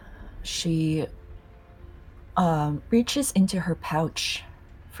rises. She reaches into her pouch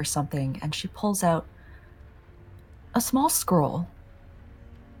for something, and she pulls out a small scroll.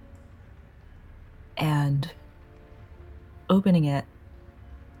 And opening it,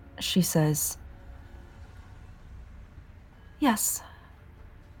 she says, "Yes,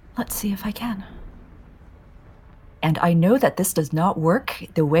 let's see if I can." And I know that this does not work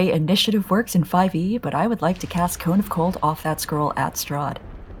the way initiative works in 5e, but I would like to cast Cone of Cold off that scroll at Strahd.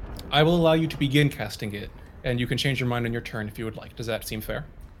 I will allow you to begin casting it, and you can change your mind on your turn if you would like. Does that seem fair?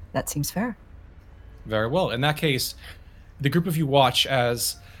 That seems fair. Very well. In that case, the group of you watch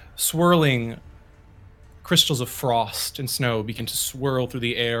as swirling crystals of frost and snow begin to swirl through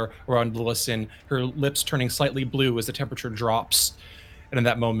the air around Lillison, her lips turning slightly blue as the temperature drops. And in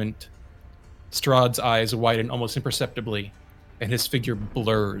that moment, Strahd's eyes widen almost imperceptibly, and his figure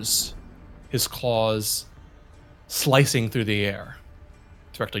blurs, his claws slicing through the air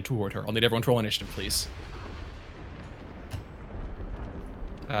directly toward her. I'll need everyone to roll initiative, please.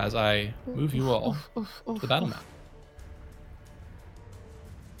 As I move you all to the battle map.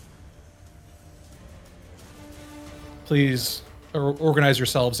 Please organize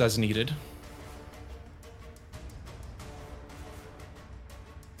yourselves as needed.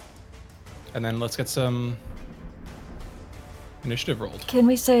 And then let's get some initiative rolled. Can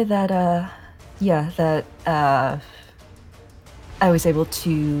we say that, I was able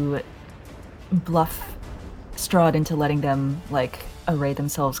to bluff Strahd into letting them, array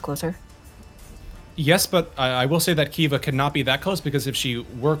themselves closer? Yes, but I will say that Kiva cannot be that close, because if she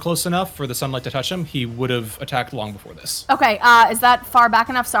were close enough for the sunlight to touch him, he would have attacked long before this. Okay, is that far back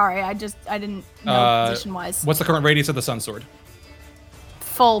enough? Sorry, I didn't know position-wise. What's the current radius of the sun sword?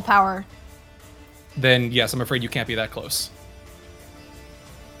 Full power. Then yes, I'm afraid you can't be that close.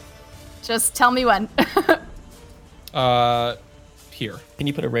 Just tell me when. Here. Can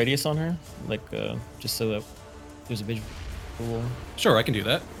you put a radius on her? Just so that there's a visual? Sure, I can do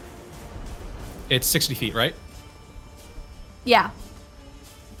that. It's 60 feet, right? Yeah.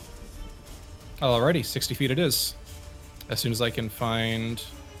 Alrighty, 60 feet it is. As soon as I can find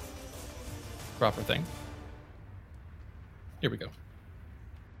proper thing. Here we go.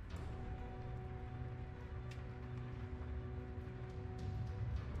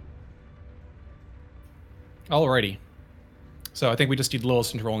 Alrighty. So I think we just need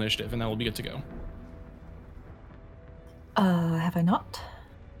Lilith to roll initiative, and then we'll be good to go. Have I not?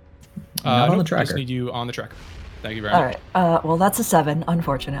 Not on the I tracker. just need you on the tracker. Thank you very much. Alright, well that's a 7,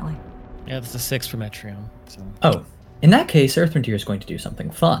 unfortunately. Yeah, that's a 6 for Metreon. So. Oh, in that case, Earthrendeer is going to do something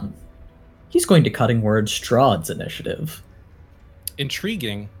fun. He's going to Cutting Word Strahd's initiative.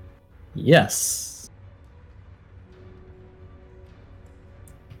 Intriguing. Yes.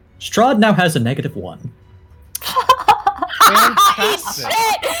 Strahd now has a -1. Fantastic.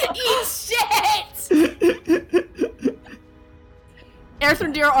 Eat shit!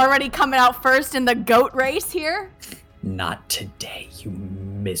 Earthrendeer already coming out first in the goat race here? Not today, you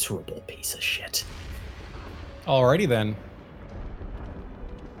miserable piece of shit. Alrighty then.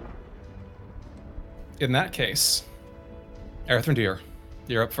 In that case, Earthrendeer,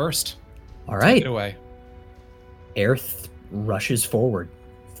 you're up first. All right. Take it away. Aerth rushes forward,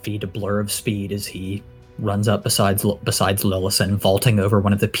 feet a blur of speed as he runs up besides Lillison, vaulting over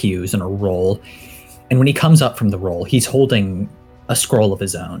one of the pews in a roll. And when he comes up from the roll, he's holding a scroll of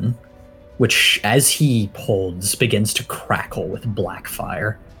his own, which, as he holds, begins to crackle with black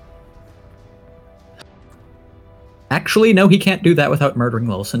fire. Actually, no, he can't do that without murdering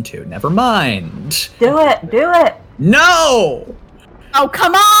Lillison too. Never mind. Do it! No! Oh,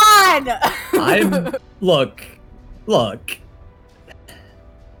 come on! Look.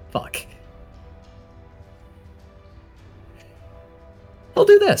 Fuck. He'll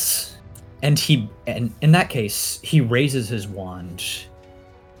do this. And in that case, he raises his wand.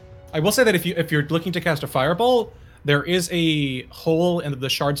 I will say that if you're looking to cast a fireball, there is a hole in the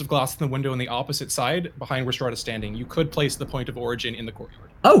shards of glass in the window on the opposite side behind where Strahd is standing. You could place the point of origin in the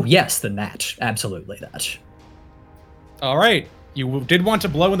courtyard. Oh, yes, then that. Absolutely that. All right. You did want to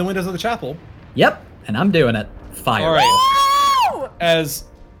blow in the windows of the chapel. Yep, and I'm doing it. Fireball. All right. As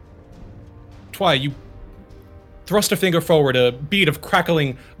Twy, you thrust a finger forward, a bead of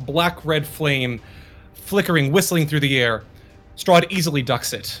crackling black-red flame flickering, whistling through the air. Strahd easily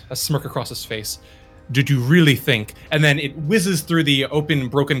ducks it, a smirk across his face. Did you really think? And then it whizzes through the open,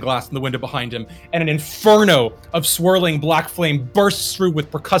 broken glass in the window behind him, and an inferno of swirling black flame bursts through with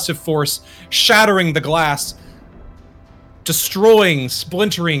percussive force, shattering the glass, destroying,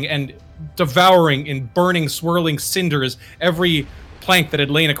 splintering, and devouring in burning, swirling cinders every plank that had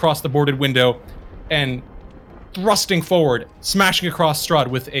lain across the boarded window, and thrusting forward, smashing across Strahd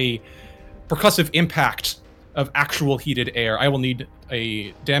with a percussive impact of actual heated air. I will need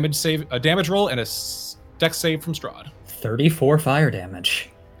a damage roll, and a dex save from Strahd. 34 fire damage.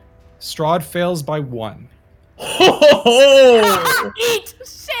 Strahd fails by 1. Eat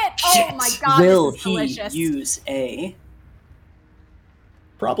shit! Oh my god, Will this is he delicious. use a...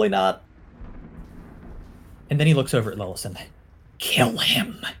 Probably not. And then he looks over at Lillison. Kill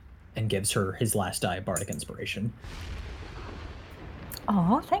him! And gives her his last die of Bardic Inspiration.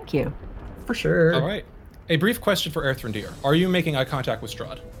 Oh, thank you. For sure. All right. A brief question for Earthrendir. Are you making eye contact with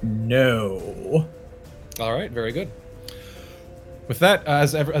Strahd? No. All right, very good. With that,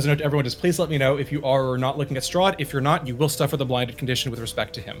 as a note to everyone, just please let me know if you are or not looking at Strahd. If you're not, you will suffer the blinded condition with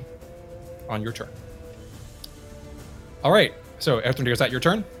respect to him on your turn. All right, so Earthrendir, is that your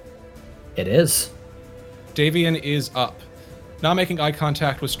turn? It is. Davian is up. Not making eye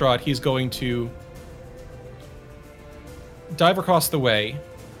contact with Strahd, he's going to dive across the way,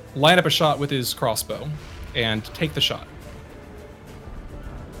 line up a shot with his crossbow, and take the shot.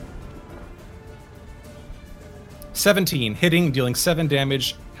 17, hitting, dealing 7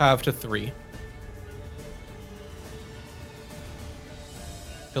 damage, halved to 3.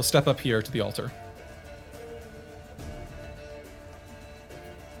 He'll step up here to the altar.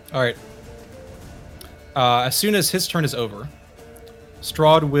 All right. As soon as his turn is over,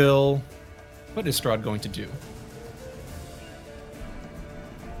 Strahd will... What is Strahd going to do?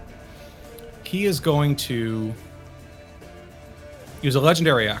 He is going to use a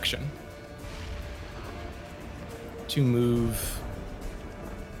legendary action to move...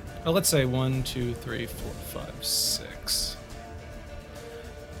 let's say 1, 2, 3, 4, 5, 6.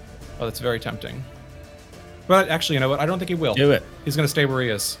 Oh, that's very tempting. But actually, you know what? I don't think he will. Do it. He's going to stay where he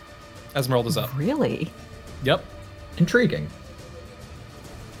is. Esmeralda's up. Really? Yep. Intriguing.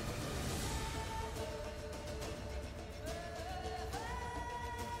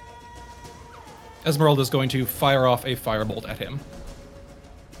 Esmeralda's going to fire off a firebolt at him.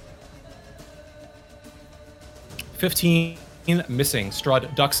 15 missing.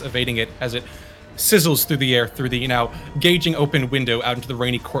 Strahd ducks, evading it as it sizzles through the air through the now gaging open window out into the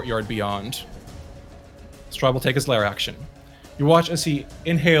rainy courtyard beyond. Strahd will take his lair action. You watch as he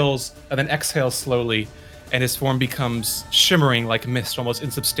inhales and then exhales slowly, and his form becomes shimmering like mist, almost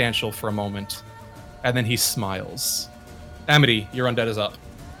insubstantial for a moment. And then he smiles. Amity, your undead is up.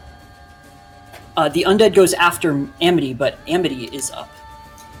 The undead goes after Amity, but Amity is up.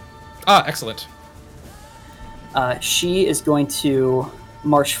 Ah, excellent. She is going to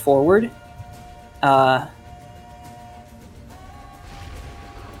march forward. And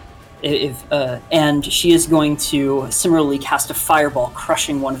she is going to similarly cast a fireball,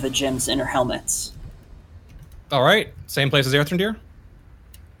 crushing one of the gems in her helmet. All right. Same place as Earthrendir?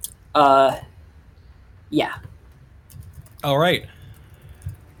 Yeah. All right.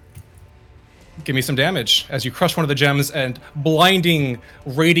 Give me some damage as you crush one of the gems, and blinding,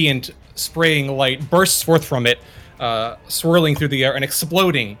 radiant, spraying light bursts forth from it, swirling through the air and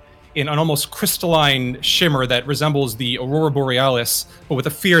exploding in an almost crystalline shimmer that resembles the Aurora Borealis, but with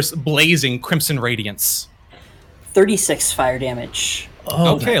a fierce, blazing crimson radiance. 36 fire damage.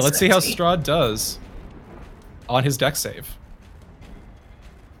 Oh, okay, let's see how sexy. Strahd does on his dex save.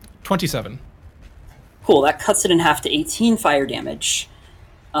 27. Cool, that cuts it in half to 18 fire damage.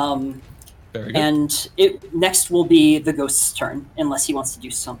 Very good. And next will be the ghost's turn, unless he wants to do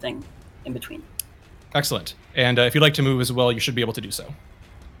something in between. Excellent. And if you'd like to move as well, you should be able to do so.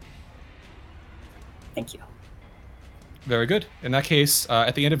 Thank you. Very good. In that case,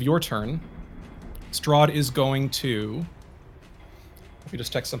 at the end of your turn, Strahd is going to... Let me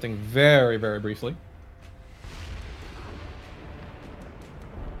just text something very, very briefly.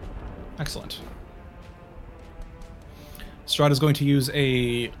 Excellent. Strahd is going to use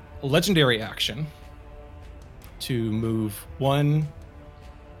a legendary action to move 1,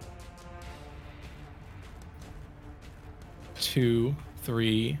 2,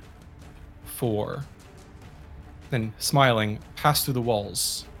 3, 4, then smiling, pass through the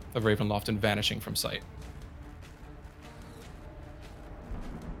walls of Ravenloft and vanishing from sight.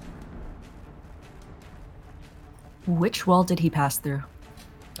 Which wall did he pass through?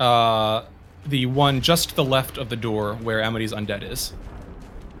 the one just to the left of the door where Amity's undead is.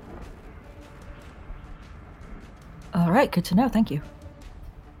 All right, good to know. Thank you.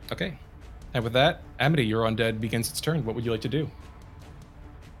 Okay. And with that, Amity, your undead begins its turn. What would you like to do?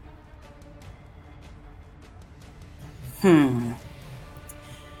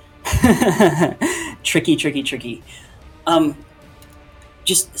 Tricky.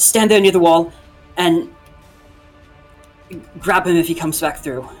 Just stand there near the wall and grab him if he comes back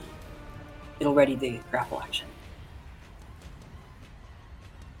through. It'll ready the grapple action.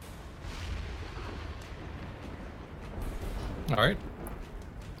 All right.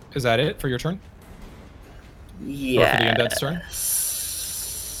 Is that it for your turn? Yeah. Or for the undead's turn?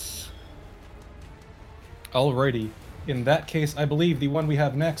 Alrighty. In that case, I believe the one we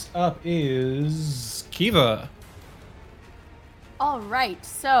have next up is Kiva. All right,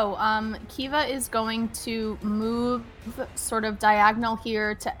 so Kiva is going to move sort of diagonal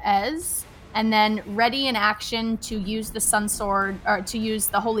here to Ez, and then ready in action to use the Sun Sword, or to use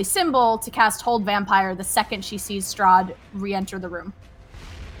the Holy Symbol to cast Hold Vampire the second she sees Strahd re-enter the room.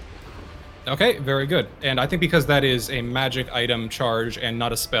 Okay, very good. And I think because that is a magic item charge and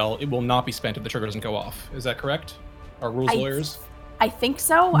not a spell, it will not be spent if the trigger doesn't go off. Is that correct? Our rules lawyers? I think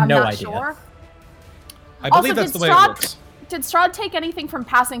so. I'm No not idea. sure. I believe that's the way it works. Did Strahd take anything from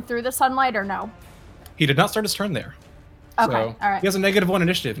passing through the sunlight or no? He did not start his turn there. Okay, So all right. he has a -1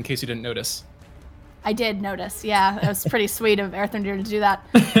 initiative in case you didn't notice. I did notice. Yeah, it was pretty sweet of Earthendir to do that.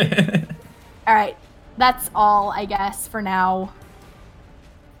 All right, that's all, I guess, for now.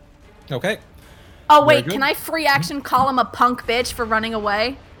 Okay. Oh, Very wait, good. can I free action call him a punk bitch for running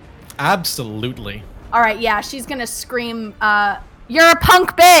away? Absolutely. All right, yeah, she's gonna scream, you're a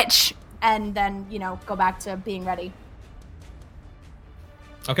punk bitch! And then, go back to being ready.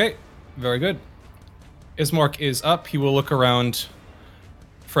 Okay, very good. Ismark is up. He will look around,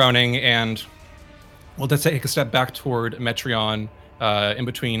 frowning, and will then take a step back toward Metreon, in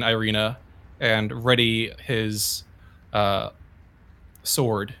between Irina, and ready his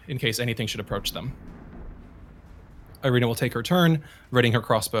sword in case anything should approach them. Irina will take her turn, readying her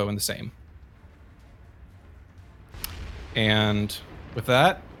crossbow in the same. And with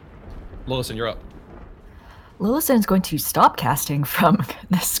that, Lillison, you're up. Lillison is going to stop casting from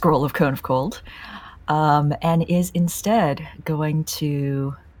the Scroll of Cone of Cold, and is instead going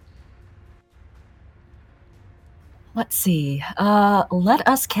to... Let's see. Let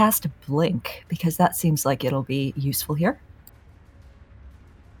us cast Blink, because that seems like it'll be useful here.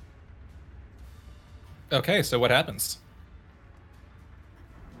 Okay, so what happens?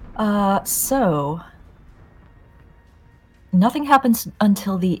 So... Nothing happens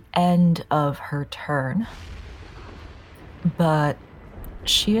until the end of her turn. But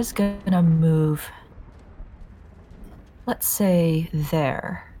she is gonna move, let's say,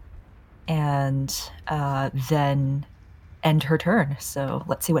 there. And then end her turn. So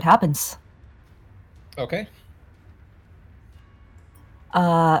let's see what happens. Okay.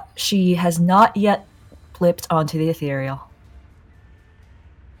 She has not yet flipped onto the ethereal.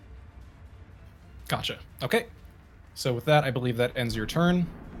 Gotcha. Okay. So with that, I believe that ends your turn.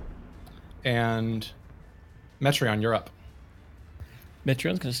 And Metreon, you're up.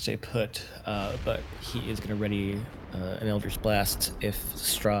 Metreon's going to stay put, but he is going to ready an Eldritch Blast if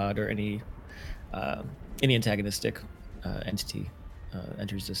Strahd or any antagonistic entity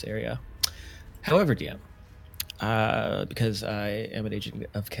enters this area. However, DM, because I am an agent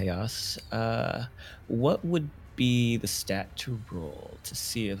of chaos, what would be the stat to roll to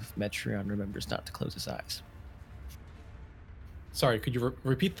see if Metreon remembers not to close his eyes? Sorry, could you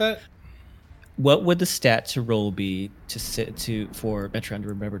repeat that? What would the stat to roll be for Metreon to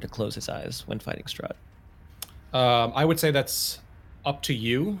remember to close his eyes when fighting Strahd? I would say that's up to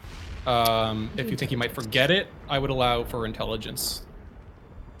you. If you think you might forget it, I would allow for intelligence.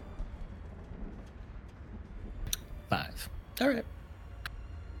 5. All right.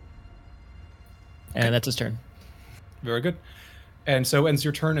 And that's his turn. Very good. And so ends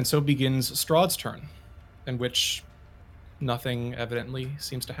your turn, and so begins Strahd's turn, in which nothing evidently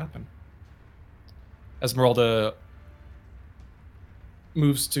seems to happen. Esmeralda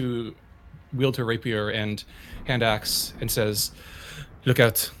moves to wield her rapier and hand axe and says, "Look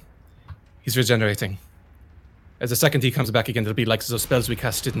out. He's regenerating. As the second he comes back again, it'll be like those spells we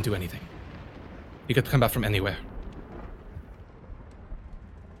cast didn't do anything. He could come back from anywhere."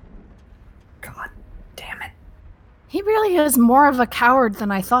 God damn it. He really is more of a coward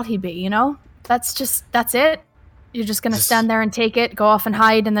than I thought he'd be, That's it? You're just gonna stand there and take it, go off and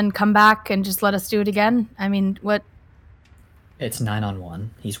hide, and then come back and just let us do it again? I mean, what? It's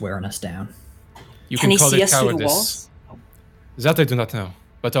 9-on-1. He's wearing us down. You Can he call see it us through the cowardice. walls? That I do not know.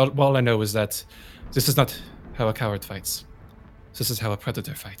 But all I know is that this is not how a coward fights. This is how a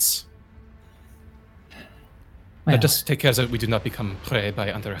predator fights. Well, Now just take care that we do not become prey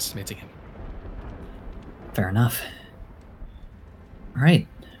by underestimating him. fair enough. All right.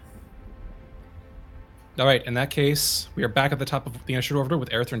 All right, in that case, we are back at the top of the initiative order with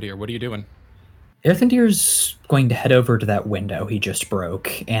Earthendir. What are you doing? Earthendir's going to head over to that window he just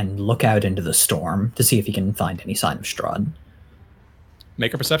broke and look out into the storm to see if he can find any sign of Strahd.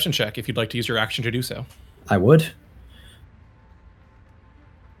 Make a perception check if you'd like to use your action to do so. I would.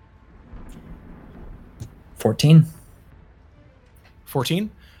 14.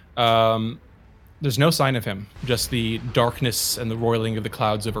 14. There's no sign of him, just the darkness and the roiling of the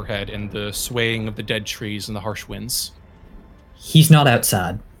clouds overhead and the swaying of the dead trees and the harsh winds. He's not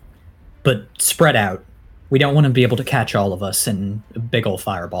outside, but spread out. We don't want to be able to catch all of us in a big old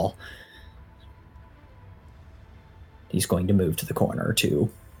fireball. He's going to move to the corner to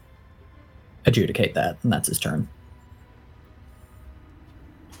adjudicate that, and that's his turn.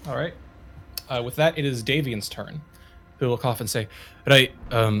 All right. With that, it is Davian's turn, who will cough and say, right,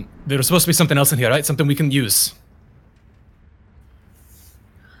 there's supposed to be something else in here, right? Something we can use.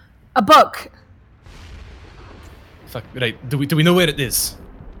 A book. Fuck, right, do we know where it is?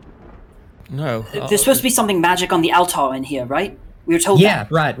 No. There's supposed to be something magic on the altar in here, right? We were told Yeah,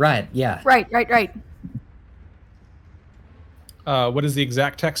 that. right, yeah. Right. What is the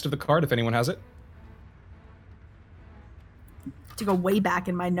exact text of the card, if anyone has it? To go way back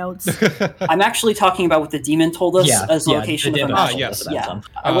in my notes. I'm actually talking about what the demon told us as the location the of the demon map. yes. Yeah,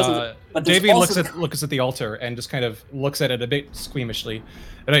 I wasn't. But there's Davian also looks at the altar and just kind of looks at it a bit squeamishly.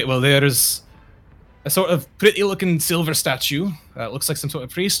 Right, well, there's a sort of pretty-looking silver statue. Looks like some sort of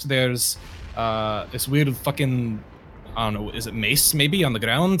priest. There's this weird fucking, I don't know, is it mace maybe on the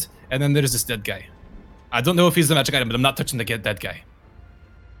ground? And then there's this dead guy. I don't know if he's the magic item, but I'm not touching the dead guy.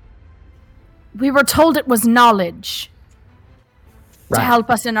 We were told it was knowledge to Right. help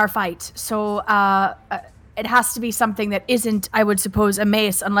us in our fight. So it has to be something that isn't, I would suppose, a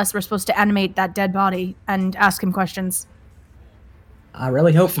mace, unless we're supposed to animate that dead body and ask him questions. I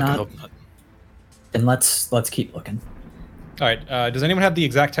really hope Fucking not. hope not. Then let's keep looking. All right, does anyone have the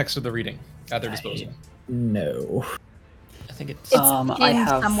exact text of the reading at their disposal? No. I think it's. It's I pinned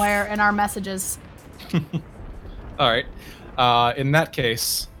have- somewhere in our messages. All right. In that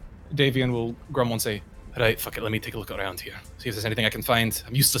case, Davian will grumble and say, right, fuck it, let me take a look around here. See if there's anything I can find.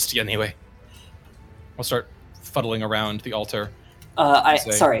 I'm useless to you anyway. I'll start fuddling around the altar.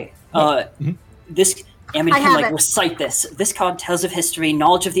 Say- Sorry. This Amity I can have it. recite this. This card tells of history.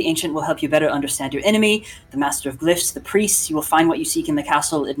 Knowledge of the ancient will help you better understand your enemy. The master of glyphs, the priests. You will find what you seek in the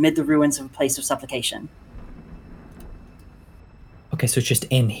castle amid the ruins of a place of supplication. Okay, so it's just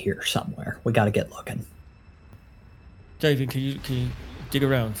in here somewhere. We gotta get looking. David, can you dig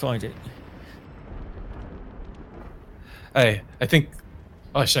around, find it? Hey, I think...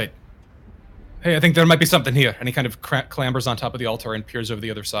 Oh, shit. Hey, I think there might be something here. And he kind of clambers on top of the altar and peers over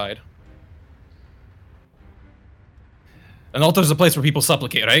the other side. An altar is a place where people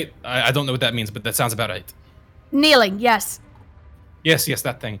supplicate, right? I don't know what that means, but that sounds about right. Kneeling, yes. Yes,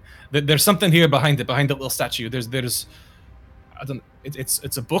 that thing. There's something here behind it, behind the little statue. There's... I don't...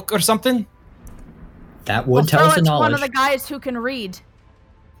 It's a book or something? That We'll would tell throw us it the to one knowledge. of the guys who can read.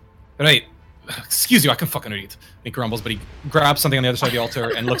 Right. Excuse you, I can fucking read. He grumbles, but he grabs something on the other side of the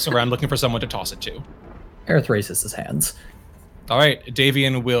altar and looks around looking for someone to toss it to. Aerith raises his hands. All right,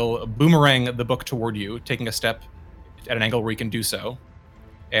 Davian will boomerang the book toward you, taking a step at an angle where he can do so,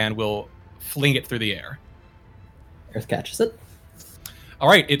 and will fling it through the air. Aerith catches it. All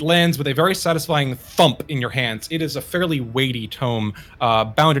right, it lands with a very satisfying thump in your hands. It is a fairly weighty tome,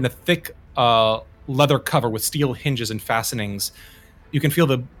 bound in a thick leather cover with steel hinges and fastenings. You can feel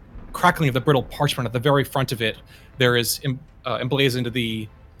the crackling of the brittle parchment at the very front of it. There is emblazoned the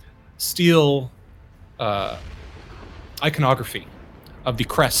steel iconography of the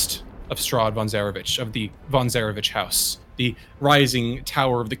crest of Strahd von Zarevich, of the von Zarevich house, the rising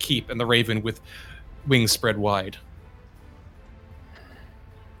tower of the keep and the raven with wings spread wide.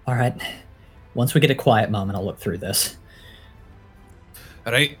 All right. Once we get a quiet moment, I'll look through this.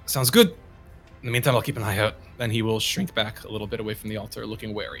 All right, sounds good. In the meantime, I'll keep an eye out. Then he will shrink back a little bit away from the altar,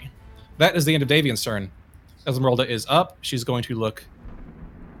 looking wary. That is the end of Davian's turn. Esmeralda is up. She's going to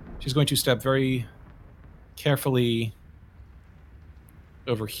step very carefully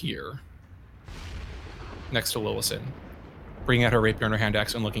over here, next to Lillison, bringing out her rapier and her hand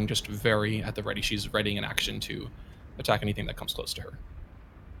axe and looking just very at the ready. She's readying an action to attack anything that comes close to her.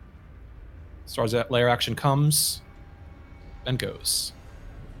 Star's lair action comes and goes.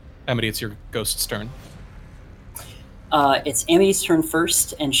 Amity, it's your ghost's turn. It's Amity's turn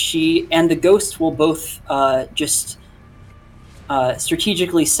first, and she and the ghost will both just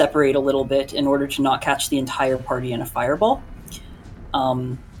strategically separate a little bit in order to not catch the entire party in a fireball.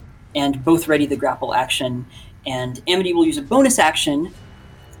 And both ready the grapple action. And Amity will use a bonus action.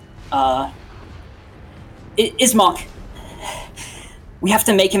 Ismok, we have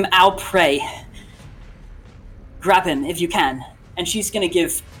to make him our prey. Grab him if you can. And she's going to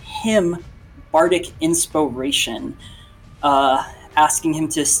give him bardic inspiration, asking him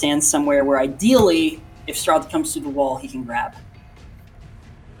to stand somewhere where ideally, if Strahd comes through the wall, he can grab.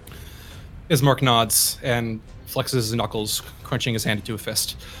 Ismark nods and flexes his knuckles, crunching his hand into a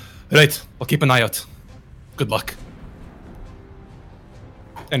fist. Right, I'll keep an eye out. Good luck.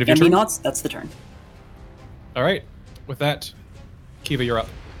 End of your Amity turn? nods, that's the turn. All right. With that, Kiva, you're up.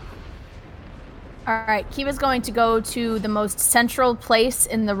 All right, Kiva's going to go to the most central place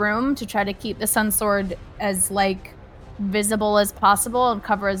in the room to try to keep the sun sword as visible as possible and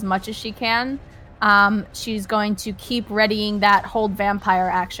cover as much as she can. She's going to keep readying that hold vampire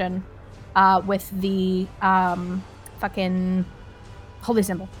action with the fucking holy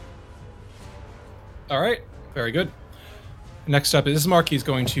symbol. All right. Very good. Next up is Ismark. He's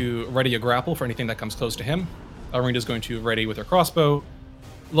going to ready a grapple for anything that comes close to him. Arinda's going to ready with her crossbow.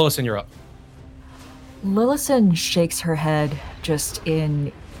 Lillison, you're up. Lillison shakes her head just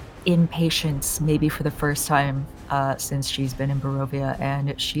in impatience, maybe for the first time since she's been in Barovia,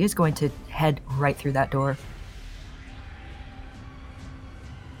 and she is going to head right through that door.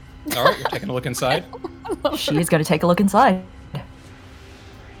 All right, you're taking a look inside. She is going to take a look inside.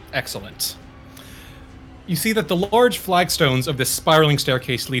 Excellent. You see that the large flagstones of this spiraling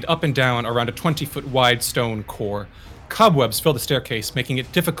staircase lead up and down around a 20-foot wide stone core. Cobwebs fill the staircase, making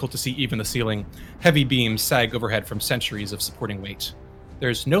it difficult to see even the ceiling. Heavy beams sag overhead from centuries of supporting weight.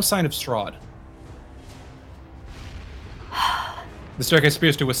 There's no sign of Strahd. The staircase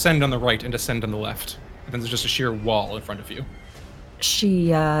appears to ascend on the right and descend on the left. And then there's just a sheer wall in front of you.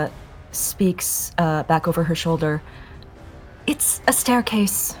 She speaks back over her shoulder. It's a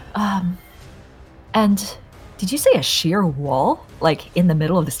staircase. And did you say a sheer wall? Like in the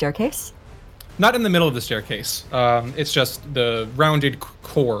middle of the staircase? Not in the middle of the staircase. It's just the rounded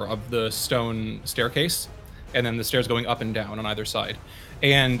core of the stone staircase, and then the stairs going up and down on either side.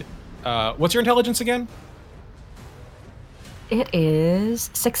 And what's your intelligence again? It is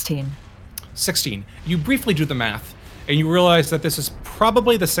 16. 16. You briefly do the math, and you realize that this is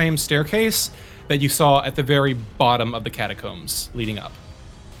probably the same staircase that you saw at the very bottom of the catacombs leading up.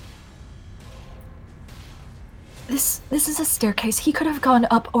 This is a staircase. He could have gone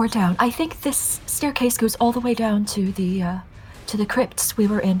up or down. I think this staircase goes all the way down to the crypts we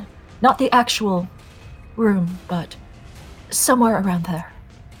were in. Not the actual room, but somewhere around there.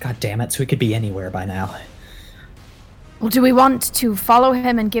 God damn it, so we could be anywhere by now. Well, do we want to follow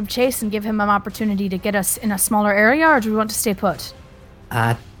him and give chase and give him an opportunity to get us in a smaller area, or do we want to stay put?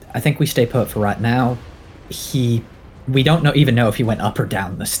 I think we stay put for right now. We don't even know if he went up or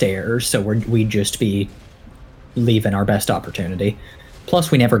down the stairs, so we'd just be leaving our best opportunity.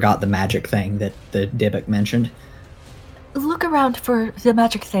 Plus, we never got the magic thing that the Dybbuk mentioned. Look around for the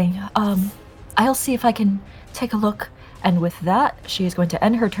magic thing. I'll see if I can take a look. And with that, she is going to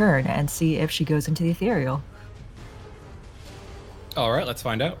end her turn and see if she goes into the ethereal. All right, let's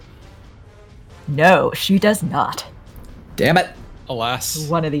find out. No, she does not. Damn it. Alas.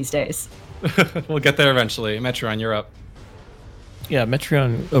 One of these days. We'll get there eventually. Metron, you're up. Yeah,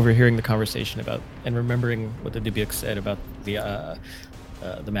 Metron, overhearing the conversation about and remembering what the Dybbuk said about the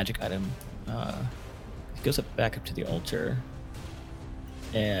magic item, he goes back up to the altar,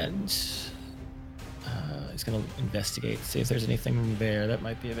 and he's going to investigate, see if there's anything there that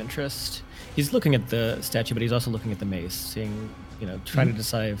might be of interest. He's looking at the statue, but he's also looking at the mace, seeing, trying to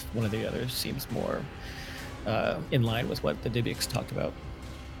decide if one of the others seems more in line with what the Dybbuks talked about.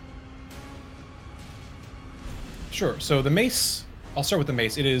 Sure. So the mace, I'll start with the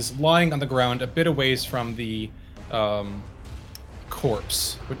mace. It is lying on the ground a bit away from the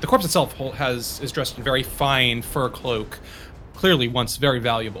corpse. The corpse itself is dressed in a very fine fur cloak, clearly once very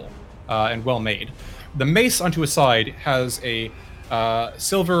valuable and well made. The mace onto his side has a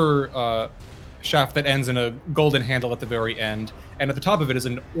silver shaft that ends in a golden handle at the very end, and at the top of it is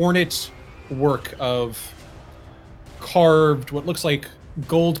an ornate work of carved, what looks like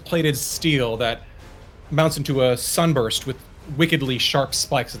gold-plated steel that mounts into a sunburst with wickedly sharp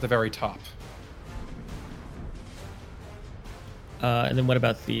spikes at the very top. And then what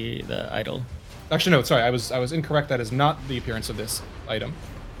about the idol? Actually, no, sorry, I was incorrect. That is not the appearance of this item.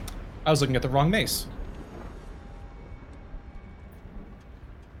 I was looking at the wrong mace.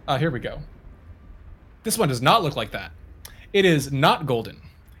 Here we go. This one does not look like that. It is not golden.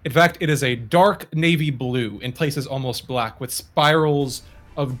 In fact, it is a dark navy blue, in places almost black, with spirals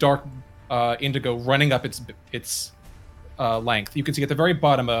of dark indigo running up its length. You can see at the very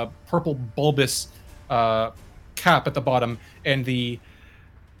bottom a purple bulbous cap at the bottom, and the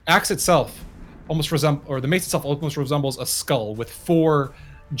axe itself the mace itself almost resembles a skull with 4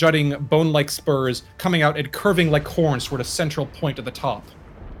 jutting bone-like spurs coming out and curving like horns toward a central point at the top.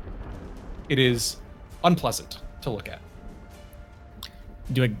 It is unpleasant to look at.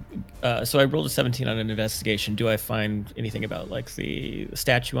 So I rolled a 17 on an investigation. Do I find anything about like the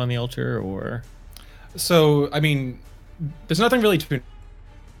statue on the altar, or? So, I mean, there's nothing really to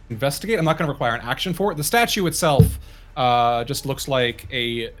investigate. I'm not going to require an action for it. The statue itself just looks like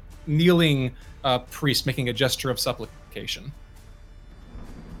a kneeling priest making a gesture of supplication.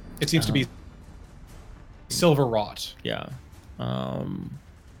 It seems to be silver wrought. Yeah. I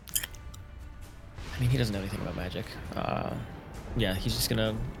mean, he doesn't know anything about magic. Yeah, he's just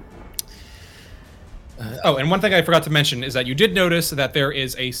gonna... and one thing I forgot to mention is that you did notice that there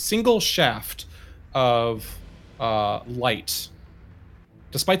is a single shaft of light,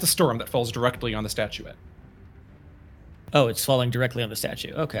 despite the storm, that falls directly on the statuette. Oh, it's falling directly on the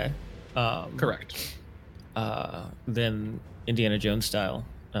statue. Okay. Correct. Then Indiana Jones style,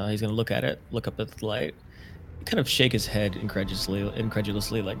 he's gonna look at it, look up at the light, kind of shake his head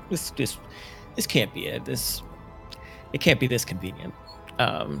incredulously, like this can't be it. It can't be this convenient.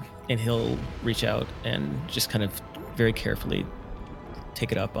 And he'll reach out and just kind of very carefully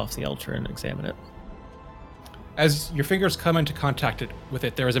take it up off the altar and examine it. As your fingers come into contact with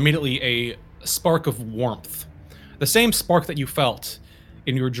it, there is immediately a spark of warmth. The same spark that you felt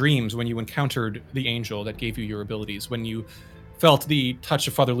in your dreams when you encountered the angel that gave you your abilities, when you felt the touch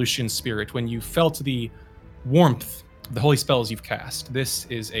of Father Lucian's spirit, when you felt the warmth of the holy spells you've cast. This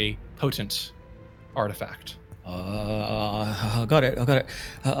is a potent artifact. I got it,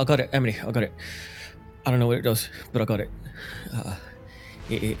 Emily, I got it. I don't know what it does, but I got it.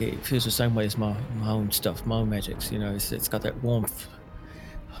 It feels the same way as my own stuff, my own magics, you know, it's got that warmth.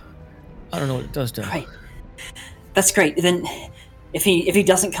 I don't know what it does to him. Right. That's great. Then if he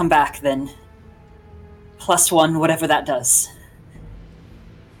doesn't come back, then +1, whatever that does.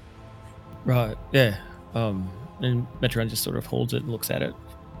 Right, yeah. And Metron just sort of holds it and looks at it,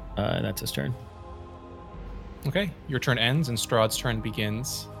 and that's his turn. Okay, your turn ends and Strahd's turn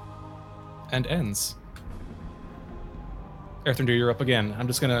begins and ends. Earthendeer, you're up again. I'm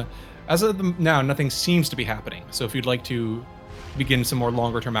just gonna, as of now, nothing seems to be happening. So if you'd like to begin some more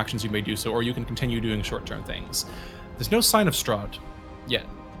longer-term actions, you may do so, or you can continue doing short-term things. There's no sign of Strahd yet.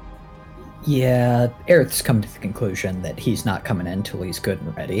 Yeah, Aerith's come to the conclusion that he's not coming in until he's good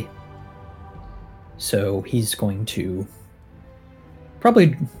and ready. So he's going to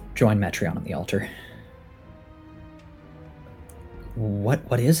probably join Metreon on the altar.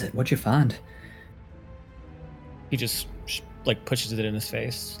 What is it? What'd you find? He just like pushes it in his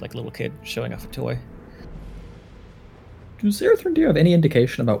face, like a little kid showing off a toy. Does Earthendeer have any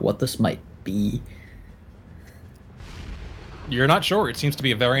indication about what this might be? You're not sure. It seems to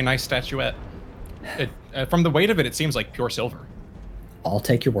be a very nice statuette. From the weight of it, it seems like pure silver. I'll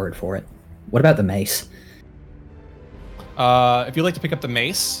take your word for it. What about the mace? If you'd like to pick up the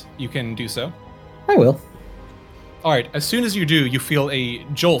mace, you can do so. I will. All right, as soon as you do, you feel a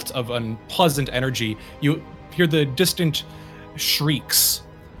jolt of unpleasant energy. You hear the distant shrieks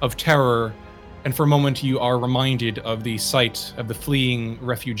of terror, and for a moment you are reminded of the sight of the fleeing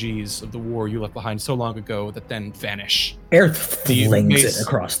refugees of the war you left behind so long ago that then vanish. Aerith flings it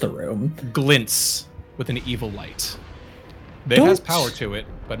across the room. Glints with an evil light. It has power to it,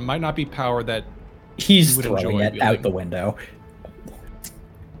 but it might not be power that he's throwing it out the window.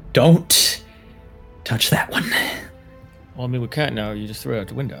 Don't touch that one. Well, I mean, we can't now. You just throw it out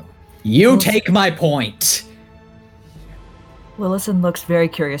the window. You take my point. Lillison looks very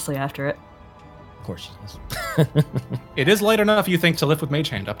curiously after it. Of course she does. It is light enough, you think, to lift with Mage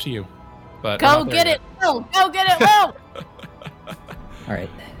Hand. Up to you. But go get it, Will! Go get it, Will! All right.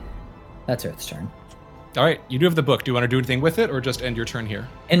 That's Earth's turn. All right, you do have the book. Do you want to do anything with it, or just end your turn here?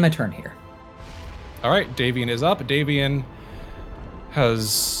 End my turn here. All right, Davian is up. Davian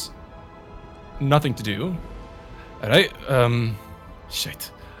has nothing to do. All right,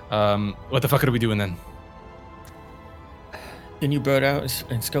 shit. What the fuck are we doing then? Can you bird out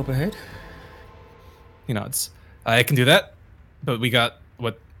and scope ahead? He nods. I can do that, but we got,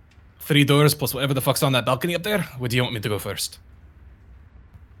 3 doors plus whatever the fuck's on that balcony up there? Where do you want me to go first?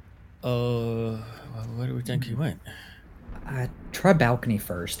 Where do we think you went? Try balcony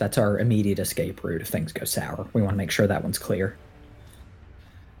first. That's our immediate escape route if things go sour. We want to make sure that one's clear.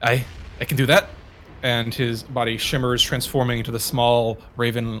 I can do that. and his body shimmers, transforming into the small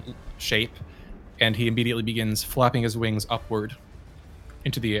raven shape, and he immediately begins flapping his wings upward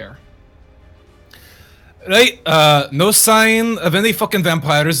into the air. Right, no sign of any fucking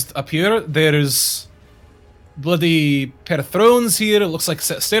vampires up here. There's bloody pair of thrones here. It looks like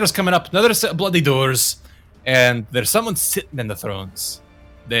stairs coming up, another set of bloody doors, and there's someone sitting in the thrones.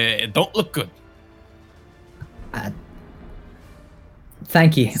 They don't look good.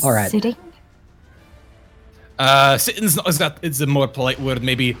 Thank you. All right. Sitting? Sitting's not, it's a more polite word,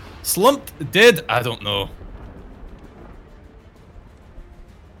 maybe. Slumped? Dead? I don't know.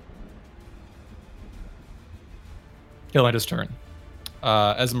 He'll end his turn.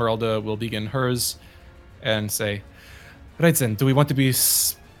 Esmeralda will begin hers and say, right then, do we want to be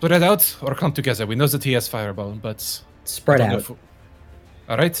spread out or come together? We know that he has fireball, but... Spread out.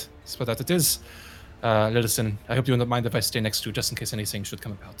 Alright, spread out it is. Listen, I hope you don't mind if I stay next to you, just in case anything should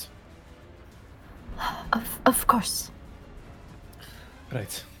come about. Of course.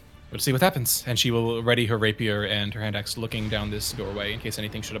 Right. We'll see what happens. And she will ready her rapier and her hand axe looking down this doorway in case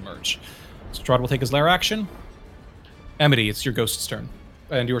anything should emerge. Strahd will take his lair action. Amity, it's your ghost's turn.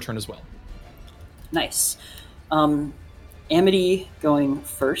 And your turn as well. Nice. Amity going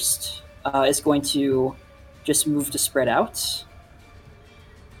first is going to just move to spread out.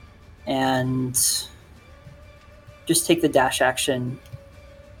 And just take the dash action.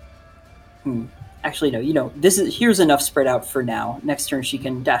 Actually, no. Here's enough spread out for now. Next turn, she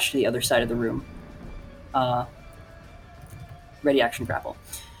can dash to the other side of the room. Ready action grapple.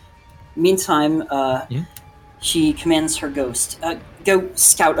 Meantime, she commands her ghost, go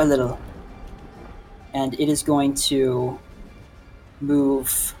scout a little. And it is going to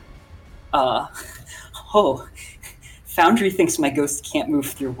move. Foundry thinks my ghost can't move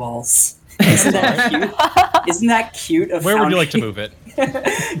through walls. Isn't that cute? Isn't that cute? Where would you like to move it?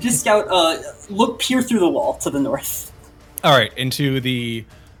 Just scout. Peer through the wall to the north. All right, into the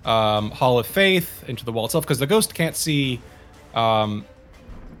Hall of Faith, into the wall itself, because the ghost can't see in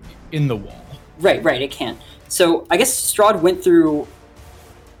the wall. Right, it can't. So I guess Strahd went through.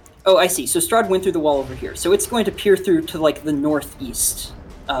 Oh, I see. So Strahd went through the wall over here. So it's going to peer through to like the northeast.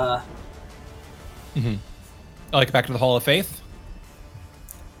 Like back to the Hall of Faith?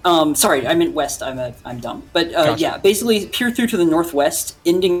 Sorry, I meant west. I'm dumb. But Gotcha. Yeah, basically peer through to the northwest,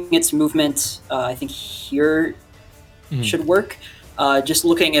 ending its movement. I think here should work. Just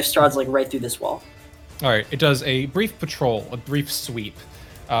looking if Strahd's like right through this wall. All right, it does a brief patrol, a brief sweep,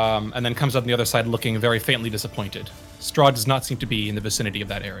 and then comes up on the other side looking very faintly disappointed. Strahd does not seem to be in the vicinity of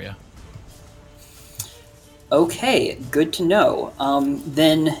that area. Okay, good to know.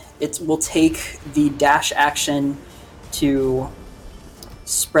 Then it will take the dash action to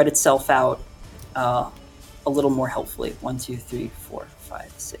spread itself out a little more helpfully. 1, 2, 3, 4,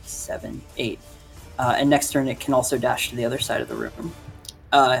 5, 6, 7, 8. And next turn it can also dash to the other side of the room.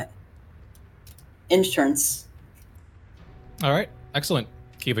 End turns. All right, excellent.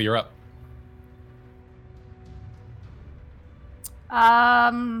 Kiva, you're up.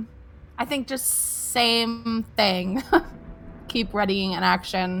 I think just same thing. Keep readying an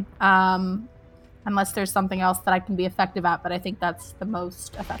action. Unless there's something else that I can be effective at, but I think that's the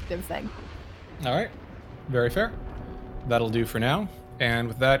most effective thing. All right, very fair. That'll do for now. And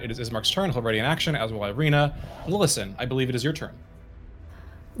with that, it is Ismark's turn. He'll ready an action, as will Irina. Lillison, I believe it is your turn.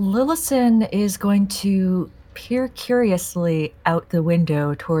 Lillison is going to peer curiously out the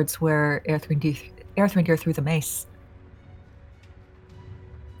window towards where Earthrindir threw the mace.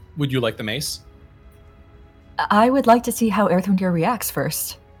 Would you like the mace? I would like to see how Earthrindir reacts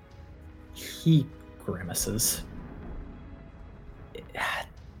first. He grimaces.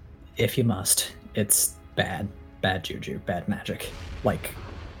 If you must. It's bad. Bad juju. Bad magic. Like,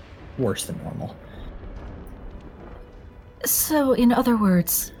 worse than normal. So, in other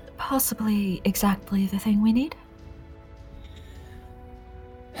words, possibly exactly the thing we need?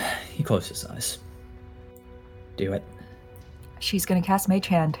 He closes his eyes. Do it. She's going to cast Mage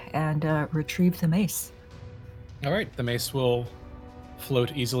Hand and retrieve the mace. All right, the mace will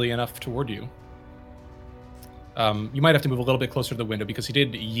float easily enough toward you. You might have to move a little bit closer to the window because he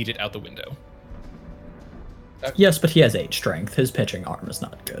did yeet it out the window. Yes, but he has 8 strength. His pitching arm is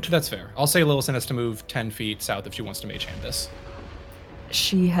not good. That's fair. I'll say Lillison has to move 10 feet south if she wants to mage hand this.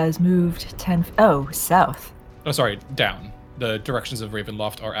 She has moved 10... Oh, south. Oh, sorry, down. The directions of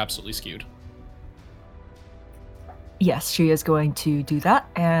Ravenloft are absolutely skewed. Yes, she is going to do that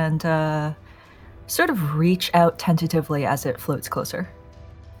and sort of reach out tentatively as it floats closer.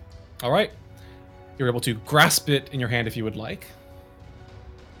 All right. You're able to grasp it in your hand if you would like.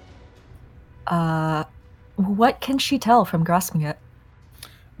 What can she tell from grasping it?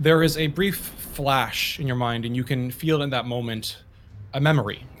 There is a brief flash in your mind, and you can feel in that moment a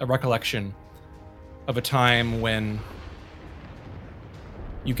memory, a recollection of a time when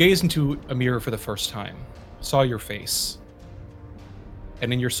you gazed into a mirror for the first time, saw your face,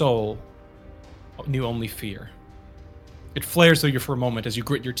 and in your soul knew only fear. It flares through you for a moment as you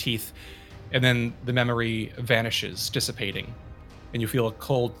grit your teeth, and then the memory vanishes, dissipating, and you feel a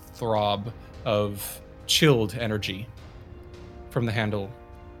cold throb of chilled energy from the handle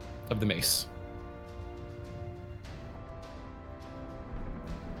of the mace.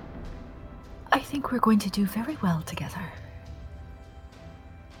 I think we're going to do very well together.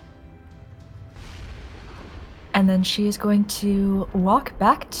 And then she is going to walk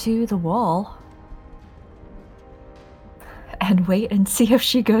back to the wall and wait and see if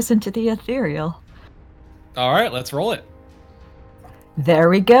she goes into the ethereal. All right, let's roll it. There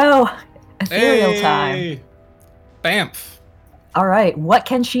we go. Ethereal time. Hey! Bamf. All right, what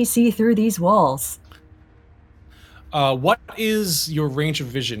can she see through these walls? What is your range of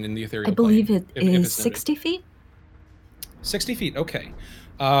vision in the ethereal I believe plane, it if is it's noted? 60 feet. 60 feet, okay.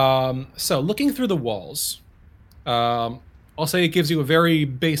 So looking through the walls, I'll say it gives you a very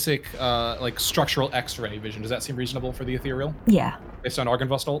basic, like structural X-ray vision. Does that seem reasonable for the ethereal? Yeah. Based on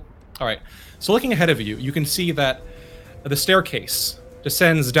Argynvost? All right. So looking ahead of you, you can see that the staircase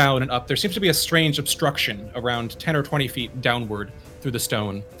descends down and up. There seems to be a strange obstruction around 10 or 20 feet downward through the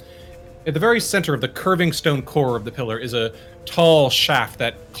stone. At the very center of the curving stone core of the pillar is a tall shaft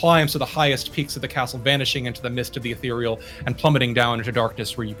that climbs to the highest peaks of the castle, vanishing into the mist of the ethereal and plummeting down into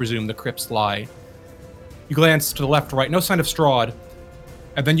darkness where you presume the crypts lie. You glance to the left, right, no sign of Strahd,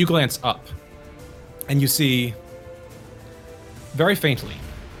 and then you glance up, and you see, very faintly,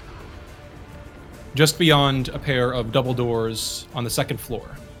 just beyond a pair of double doors on the second floor,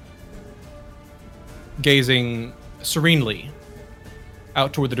 gazing serenely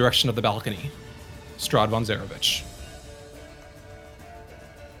out toward the direction of the balcony, Strahd von Zarevich.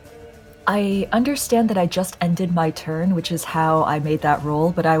 I understand that I just ended my turn, which is how I made that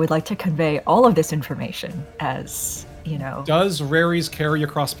roll, but I would like to convey all of this information as, you know... Does Raries carry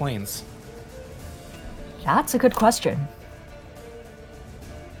across planes? That's a good question.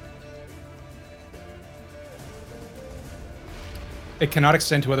 It cannot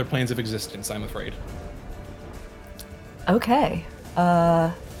extend to other planes of existence, I'm afraid. Okay.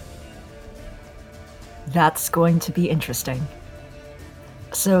 That's going to be interesting.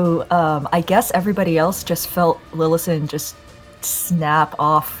 So, I guess everybody else just felt Lillison just snap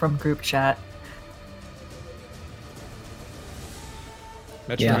off from group chat.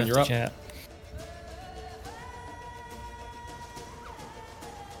 Metron, you're up. Chat.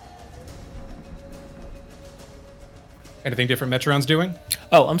 Anything different Metron's doing?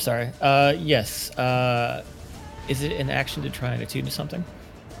 Oh, I'm sorry. Yes. Is it an action to try and attune to something?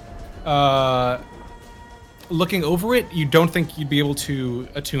 Looking over it, you don't think you'd be able to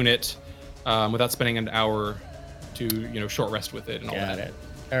attune it without spending an hour to, short rest with it and all Got that. it.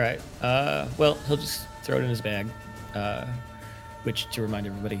 All right. Well, he'll just throw it in his bag, which, to remind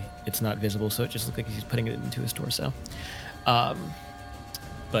everybody, it's not visible, so it just looks like he's putting it into his torso. But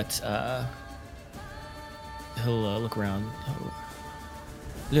he'll look around. Oh.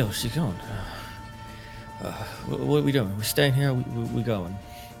 Lil, she's going. What are we doing? We staying here? We going?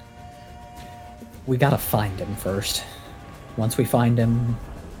 We gotta find him first. Once we find him,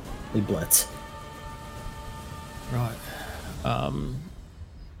 we blitz. Right.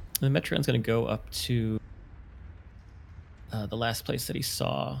 The Metron's gonna go up to the last place that he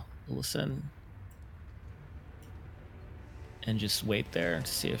saw Lillison and just wait there to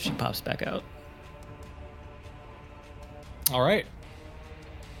see if she pops back out. All right.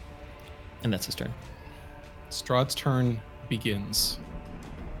 And that's his turn. Strahd's turn begins.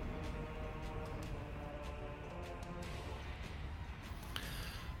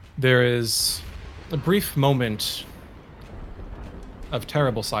 There is a brief moment of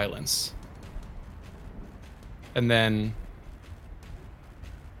terrible silence. And then,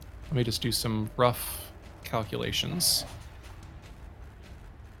 let me just do some rough calculations.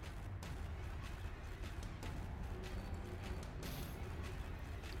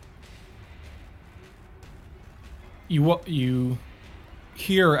 You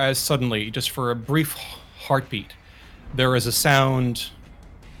hear as suddenly, just for a brief heartbeat, there is a sound,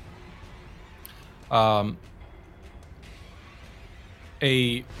 a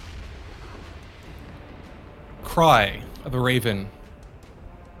cry of a raven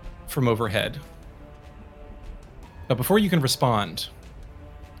from overhead. But before you can respond,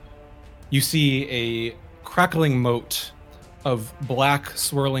 you see a crackling mote of black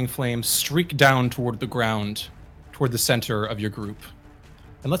swirling flames streak down toward the ground, toward the center of your group.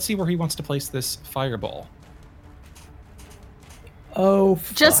 And let's see where he wants to place this fireball. Oh,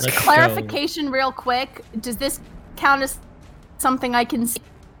 Just Let's clarification real quick. Does this count as something I can see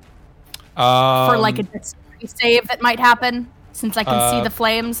for like a dexterity save that might happen since I can see the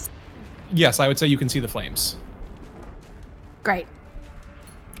flames? Yes, I would say you can see the flames. Great.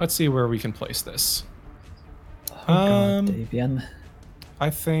 Let's see where we can place this. Oh God, Davian. I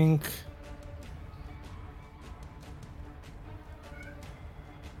think...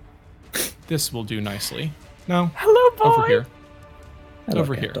 this will do nicely. No. Hello, boy. Over here. Hello,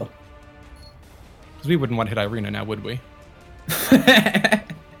 Over here. Kendall. Because we wouldn't want to hit Irina now, would we?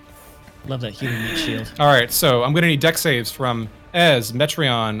 Love that human meat shield. All right, so I'm going to need dex saves from Ez,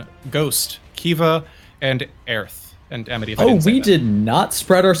 Metreon, Ghost, Kiva, and Aerith. And Amity, if I Oh, didn't say we that. did not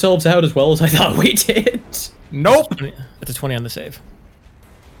spread ourselves out as well as I thought we did. Nope! That's a 20 on the save.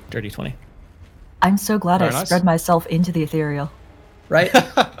 Dirty 20. I'm so glad Very I nice. spread myself into the ethereal. Right?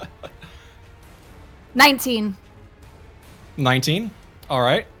 19. 19. All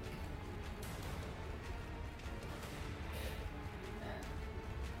right.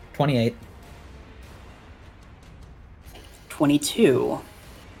 28. 22.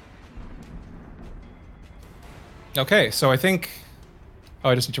 Okay, so I think... oh,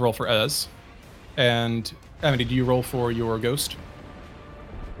 I just need to roll for Ez. And Amity, do you roll for your Ghost?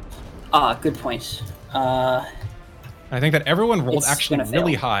 Good point. I think that everyone rolled It's actually gonna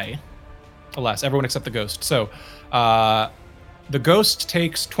really fail. high. Alas, everyone except the Ghost. So, the Ghost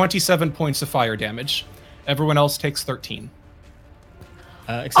takes 27 points of fire damage. Everyone else takes 13.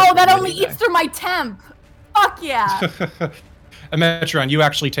 Except Oh, for that the only other guy. eats through my temp. Fuck yeah. And Metron, you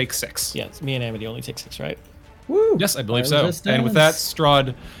actually take 6. Yeah, it's me and Amity only take 6, right? Woo! Yes, I believe Fire so. And with that, resistance.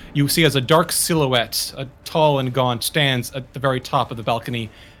 Strahd, you see as a dark silhouette, a tall and gaunt, stands at the very top of the balcony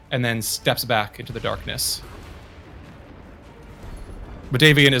and then steps back into the darkness.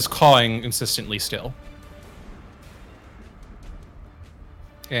 Batavian is cawing insistently still.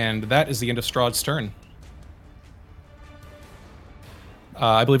 And that is the end of Strahd's turn.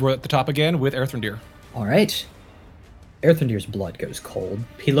 I believe we're at the top again with Erthrindir. All right. Erthindir's blood goes cold.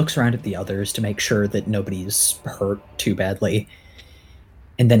 He looks around at the others to make sure that nobody's hurt too badly,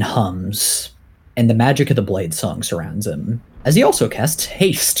 and then hums, and the magic of the blade song surrounds him, as he also casts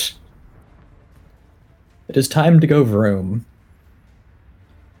haste. It is time to go vroom.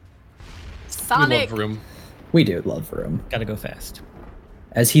 We Sonic. love room. We do love vroom. Gotta go fast.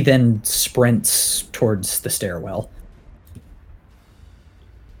 As he then sprints towards the stairwell.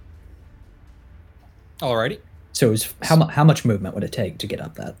 Alrighty. So it was, how much movement would it take to get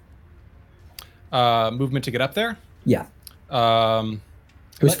up that? Movement to get up there. Yeah. Um,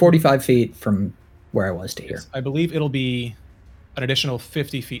 It was 45 feet from where I was to here. I believe it'll be an additional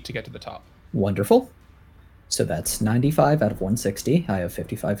 50 feet to get to the top. Wonderful. So that's 95 out of 160. I have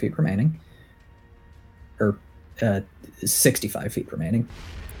 55 feet remaining. Or 65 feet remaining.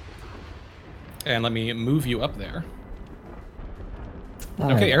 And let me move you up there.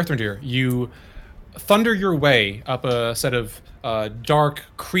 All Okay, right. Erthrindir, you thunder your way up a set of dark,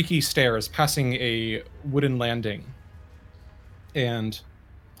 creaky stairs, passing a wooden landing, and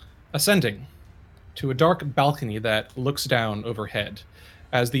ascending to a dark balcony that looks down overhead.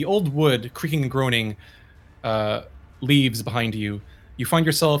 As the old wood, creaking and groaning, leaves behind you, you find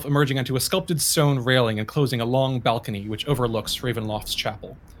yourself emerging onto a sculpted stone railing enclosing a long balcony which overlooks Ravenloft's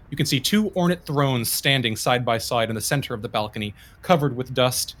chapel. You can see 2 ornate thrones standing side by side in the center of the balcony, covered with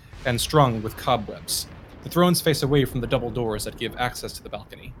dust and strung with cobwebs. The thrones face away from the double doors that give access to the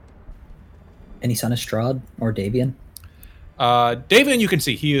balcony. Any son of Strahd or Davian? Davian, you can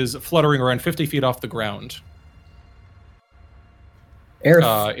see, he is fluttering around 50 feet off the ground.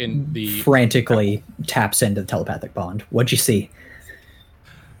 Aerith In the frantically taps into the telepathic bond. What'd you see?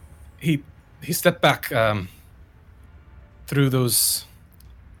 he stepped back through the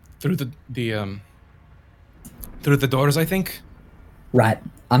doors, I think. Right.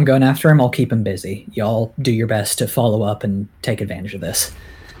 I'm going after him. I'll keep him busy. Y'all do your best to follow up and take advantage of this.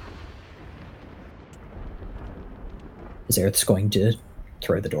 As Aerith's going to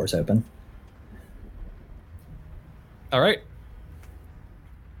throw the doors open. All right.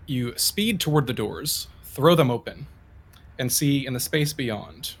 You speed toward the doors, throw them open, and see in the space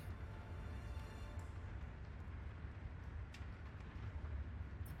beyond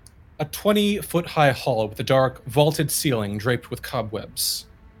a 20-foot-high hall with a dark, vaulted ceiling draped with cobwebs.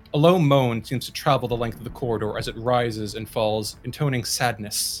 A low moan seems to travel the length of the corridor as it rises and falls, intoning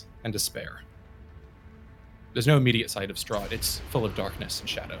sadness and despair. There's no immediate sight of Strahd. It's full of darkness and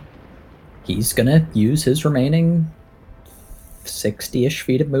shadow. He's gonna use his remaining 60-ish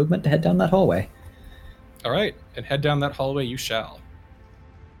feet of movement to head down that hallway. All right, and head down that hallway you shall.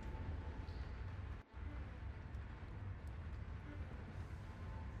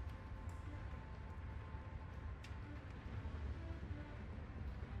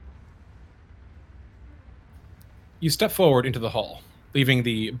 You step forward into the hall, leaving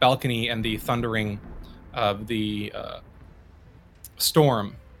the balcony and the thundering of the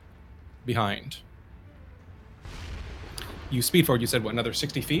storm behind. You speed forward, you said, what, another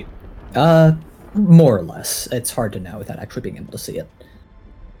 60 feet? More or less. It's hard to know without actually being able to see it.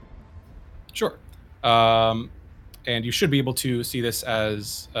 Sure. And you should be able to see this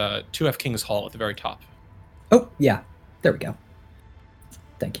as 2F King's Hall at the very top. Oh, yeah. There we go.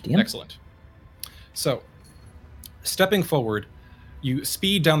 Thank you, DM. Excellent. So, stepping forward, you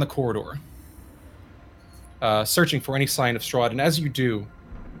speed down the corridor, searching for any sign of Strahd, and as you do,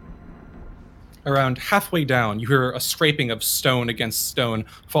 around halfway down, you hear a scraping of stone against stone,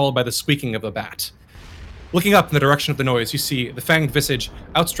 followed by the squeaking of a bat. Looking up in the direction of the noise, you see the fanged visage,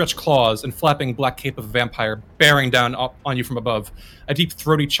 outstretched claws, and flapping black cape of a vampire bearing down on you from above. A deep,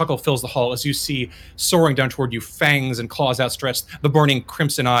 throaty chuckle fills the hall as you see, soaring down toward you, fangs and claws outstretched, the burning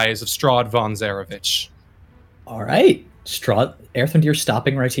crimson eyes of Strahd von Zarevich. All right. Strahd, Erthandir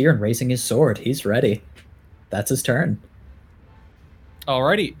stopping right here and raising his sword. He's ready. That's his turn.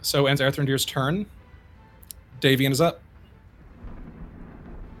 Alrighty, so ends Erthandir's turn. Davian is up.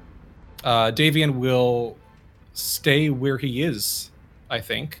 Davian will stay where he is, I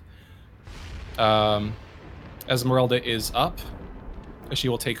think. Esmeralda is up. She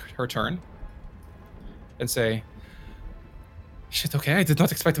will take her turn and say, shit, okay, I did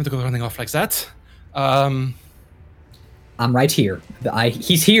not expect him to go running off like that. I'm right here.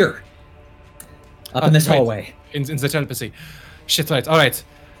 He's here. Up in this right. hallway. In the telepathy. Shit, right, alright.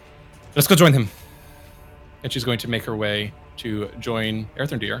 Let's go join him. And she's going to make her way to join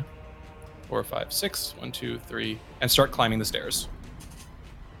Erthandir. 4, 5, 6, 1, 2, 3, and start climbing the stairs.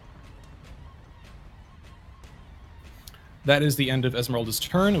 That is the end of Esmeralda's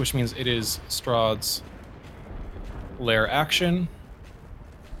turn, which means it is Strahd's lair action.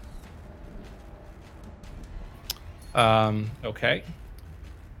 Okay.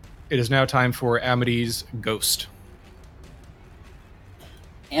 It is now time for Amity's ghost.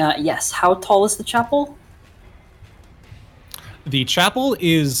 Yes. How tall is the chapel? The chapel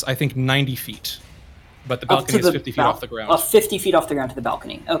is, I think, 90 feet, but the balcony is 50 feet off the ground. 50 feet off the ground to the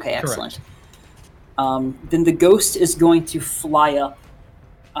balcony. Okay, excellent. Then the ghost is going to fly up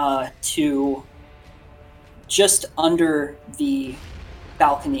to just under the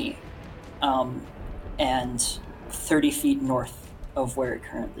balcony and 30 feet north of where it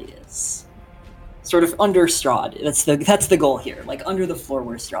currently is. Sort of under Strahd. That's the goal here. Like under the floor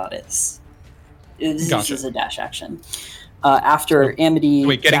where Strahd is. This is a dash action. After Amity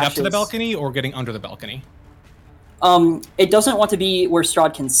Wait, getting dashes, up to the balcony or getting under the balcony? It doesn't want to be where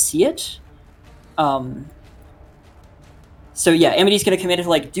Strahd can see it. So yeah, Amity's going to command it to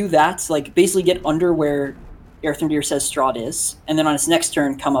like do that, like basically get under where Erthandir says Strahd is, and then on its next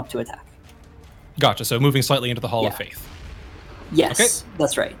turn come up to attack. Gotcha, so moving slightly into the Hall of Faith. Yes, okay.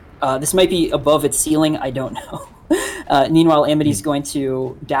 That's right. This might be above its ceiling, I don't know. Meanwhile, Amity's going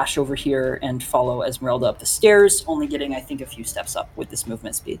to dash over here and follow Esmeralda up the stairs, only getting, I think, a few steps up with this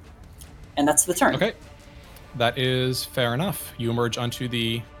movement speed. And that's the turn. Okay. That is fair enough. You emerge onto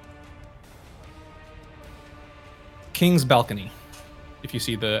the King's Balcony, if you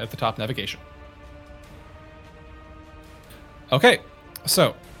see at the top navigation. Okay,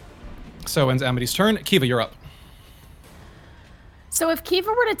 so ends Amity's turn. Kiva, you're up. So if Kiva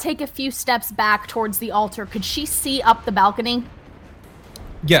were to take a few steps back towards the altar, could she see up the balcony?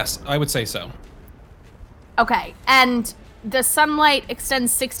 Yes, I would say so. Okay, and the sunlight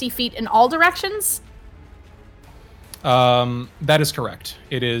extends 60 feet in all directions? That is correct.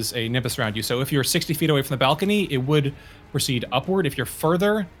 It is a nimbus around you. So if you're 60 feet away from the balcony, it would proceed upward. If you're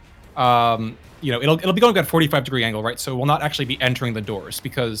further, it'll be going at a 45-degree angle, right? So it will not actually be entering the doors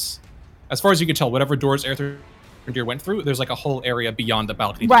because, as far as you can tell, whatever doors Erthandir went through, there's like a whole area beyond the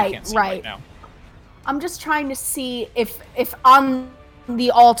balcony that you can't see right now. I'm just trying to see if on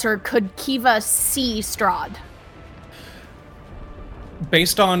the altar could Kiva see Strahd.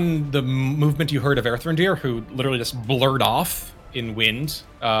 Based on the movement you heard of Erthandir, who literally just blurred off in wind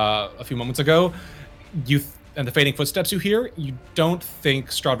a few moments ago, and the fading footsteps you hear, you don't think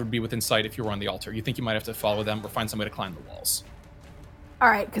Strahd would be within sight if you were on the altar. You think you might have to follow them or find some way to climb the walls. All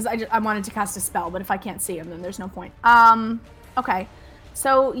right, because I wanted to cast a spell, but if I can't see him, then there's no point. Okay.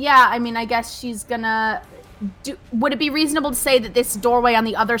 So, yeah, I mean, I guess she's gonna... Would it be reasonable to say that this doorway on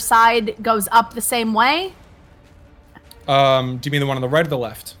the other side goes up the same way? Do you mean the one on the right or the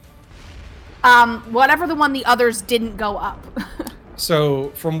left? Whatever the one the others didn't go up. So,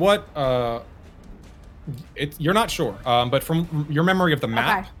 from what... you're not sure, but from your memory of the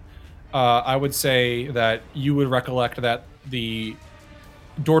map, I would say that you would recollect that the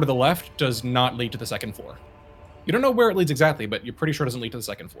door to the left does not lead to the second floor. You don't know where it leads exactly, but you're pretty sure it doesn't lead to the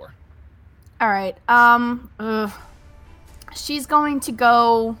second floor. All right. She's going to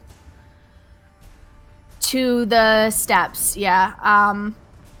go to the steps. Yeah.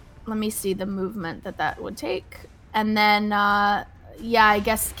 Let me see the movement that would take. And then, I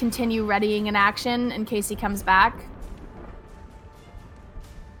guess continue readying an action in case he comes back.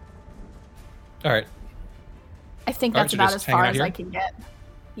 All right. I think All that's right, so about just as far hanging out as here? I can get.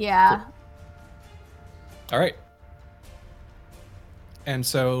 Yeah. Cool. All right. And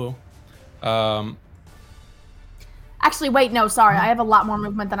so, Actually, wait, no, sorry. I have a lot more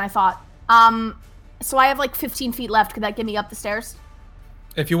movement than I thought. So I have like 15 feet left. Could that get me up the stairs?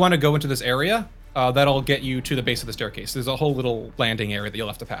 if you want to go into this area, that'll get you to the base of the staircase. There's a whole little landing area that you'll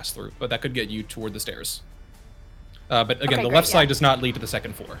have to pass through, but that could get you toward the stairs. But again, Okay, the great, left side yeah. does not lead to the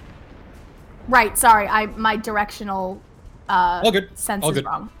second floor. Right, sorry. My directional All good. sense All is good.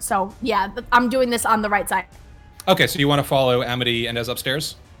 wrong. So, yeah, I'm doing this on the right side. Okay, so you want to follow Amity and Ez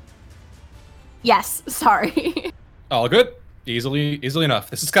upstairs? Yes, sorry. All good. Easily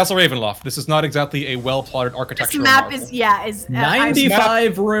enough. This is Castle Ravenloft. This is not exactly a well-plotted This architectural map marvel. is,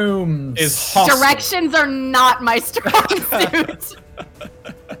 95 rooms. Is hostile. directions are not my strong suit.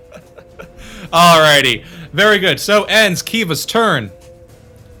 Alrighty. Very good. So ends Kiva's turn.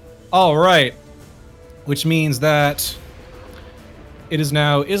 Alright. Which means that it is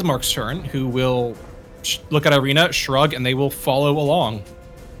now Ismark's turn, who will look at Irina, shrug, and they will follow along.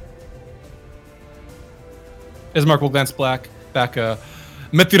 Ismark will glance back.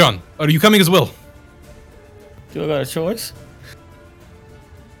 Metiran, are you coming as well? Do I got a choice?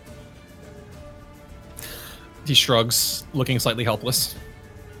 He shrugs, looking slightly helpless.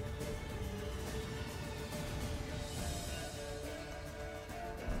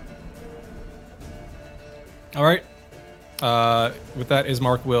 All right. With that,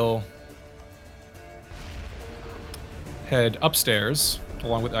 Ismark will head upstairs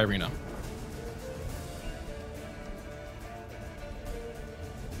along with Irina.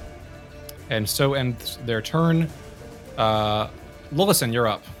 And so ends their turn. Lillison, you're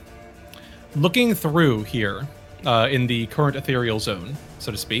up. Looking through here in the current ethereal zone,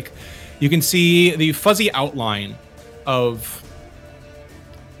 so to speak, you can see the fuzzy outline of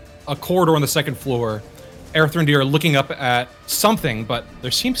a corridor on the second floor. Erthrindir looking up at something, but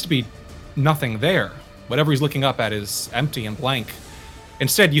there seems to be nothing there. Whatever he's looking up at is empty and blank.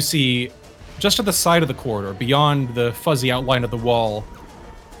 Instead, you see, just at the side of the corridor, beyond the fuzzy outline of the wall,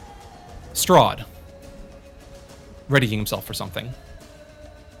 Strahd, readying himself for something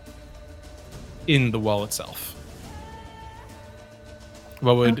in the wall itself.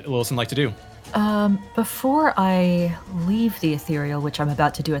 What would Lillison like to do? Before I leave the ethereal, which I'm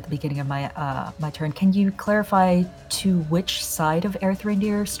about to do at the beginning of my my turn, can you clarify to which side of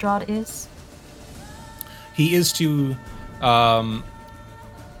Erthrindir Strahd is? He is to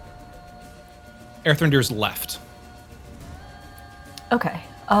Erthrindir's left. Okay.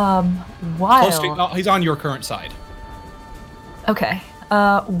 While Close to, he's on your current side. Okay.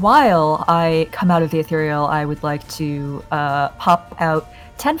 While I come out of the ethereal, I would like to pop out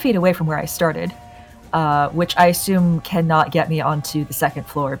 10 feet away from where I started, which I assume cannot get me onto the second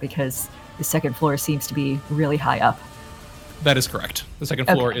floor because the second floor seems to be really high up. That is correct. The second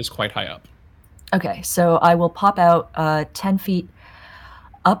floor is quite high up. Okay, so I will pop out 10 feet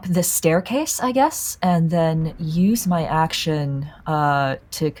up the staircase, I guess, and then use my action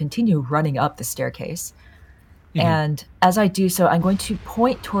to continue running up the staircase. Mm-hmm. And as I do so, I'm going to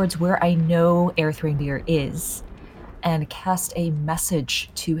point towards where I know Erthrindir is and cast a message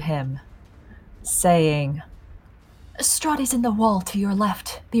to him saying, Strahd is in the wall to your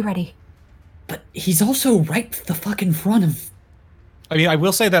left. Be ready. But he's also right the fuck in front of... I mean, I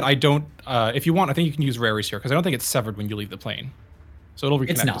will say that I don't, if you want, I think you can use rares here, because I don't think it's severed when you leave the plane. So it'll reconnect.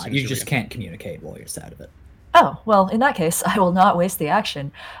 It's as not. soon You as just re-enter. can't communicate while you're out of it. Oh, well, in that case, I will not waste the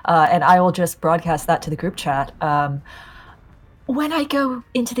action, and I will just broadcast that to the group chat. When I go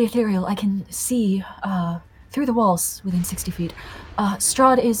into the ethereal, I can see through the walls within 60 feet.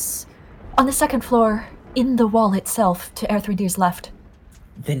 Strahd is on the second floor in the wall itself to Erthrindir's left.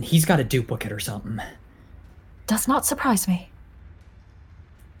 Then he's got a duplicate or something. Does not surprise me.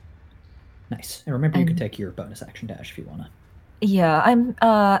 Nice. And remember, you can take your bonus action dash if you want to. Yeah, I'm,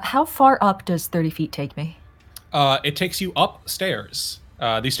 how far up does 30 feet take me? It takes you upstairs.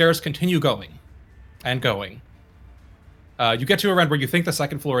 These stairs continue going and going. You get to around where you think the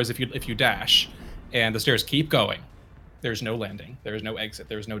second floor is if you dash, and the stairs keep going. There's no landing. There's no exit.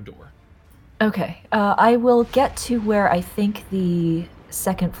 There's no door. Okay, I will get to where I think the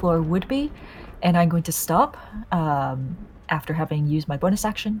second floor would be, and I'm going to stop after having used my bonus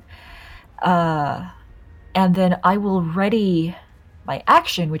action. And then I will ready my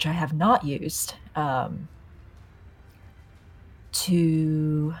action, which I have not used,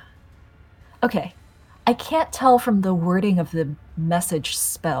 to... Okay. I can't tell from the wording of the message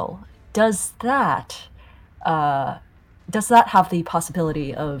spell. Does that have the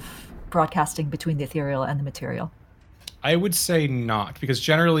possibility of broadcasting between the ethereal and the material? I would say not, because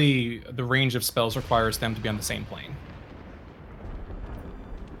generally the range of spells requires them to be on the same plane.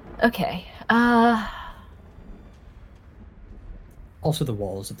 Okay. Also, the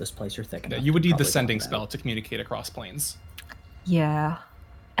walls of this place are thick enough. You would to need the probably sending block spell to communicate across planes. Yeah.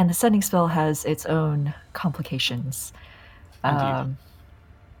 And the sending spell has its own complications. Indeed.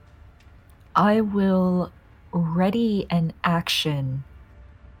 I will ready an action.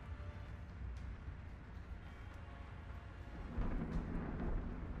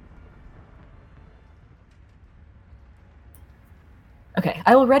 Okay,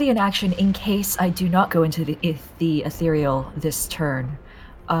 I will ready an action in case I do not go into the ethereal this turn,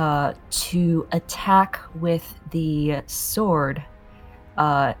 to attack with the sword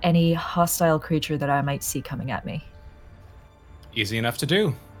any hostile creature that I might see coming at me. Easy enough to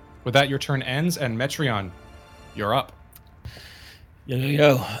do. With that, your turn ends, and Metreon, you're up.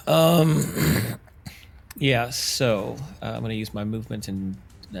 Yo. Yeah, so I'm going to use my movement and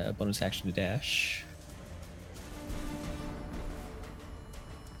bonus action to dash.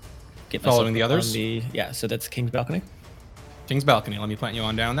 Get myself Following the up others? Yeah, so that's King's Balcony. King's Balcony. Let me plant you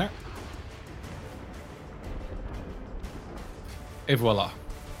on down there. Et voila.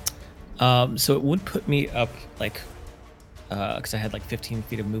 So it would put me up, like, because I had like 15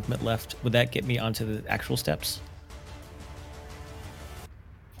 feet of movement left. Would that get me onto the actual steps?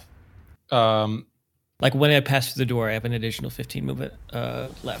 Like when I pass through the door, I have an additional 15 movement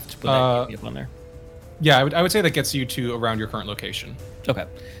left. Would that get me up on there? Yeah, I would say that gets you to around your current location. Okay.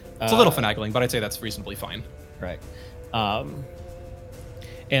 It's a little finagling, but I'd say that's reasonably fine. Right.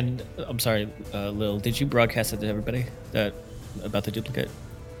 And I'm sorry, Lil, did you broadcast it to everybody about the duplicate?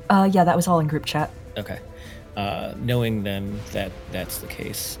 Yeah, that was all in group chat. Okay. Knowing then that that's the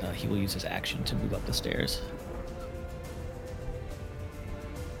case, he will use his action to move up the stairs.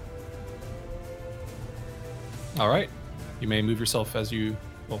 All right. You may move yourself as you...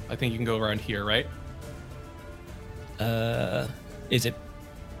 Well, I think you can go around here, right? Is it...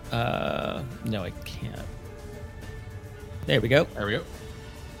 No, I can't. There we go. There we go.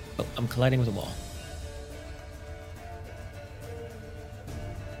 Oh, I'm colliding with a wall.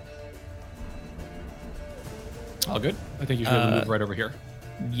 All good? I think you should be able to move right over here.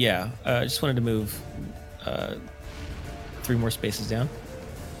 Yeah, I just wanted to move 3 more spaces down.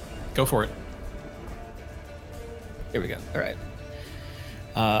 Go for it. Here we go. All right.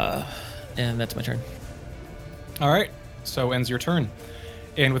 And that's my turn. All right. So ends your turn.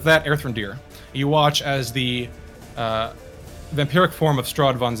 And with that, Erthrendir, you watch as the vampiric form of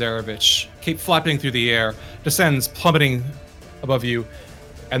Strahd von Zarevich, cape flapping through the air, descends, plummeting above you,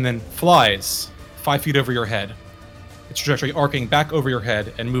 and then flies 5 feet over your head. Its trajectory arcing back over your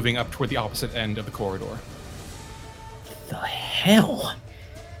head and moving up toward the opposite end of the corridor. The hell?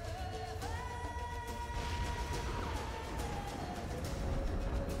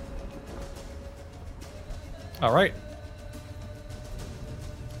 All right.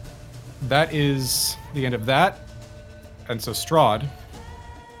 That is the end of that. And so Strahd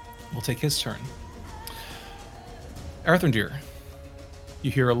will take his turn. Erthrendir,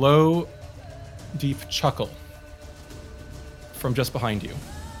 you hear a low, deep chuckle from just behind you.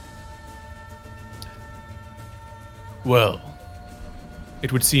 Well,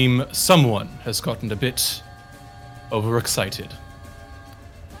 it would seem someone has gotten a bit overexcited.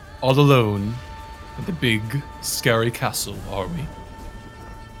 All alone in the big, scary castle, are we?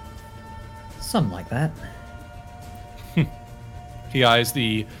 Something like that. He eyes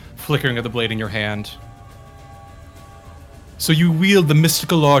the flickering of the blade in your hand. So you wield the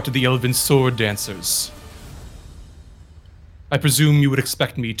mystical art of the elven sword dancers. I presume you would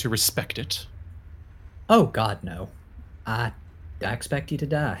expect me to respect it. Oh God, no. I expect you to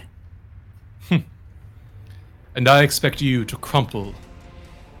die. And I expect you to crumple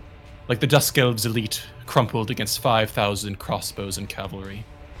like the Dusk Elves elite crumpled against 5,000 crossbows and cavalry.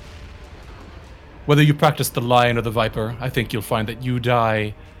 Whether you practice the lion or the viper, I think you'll find that you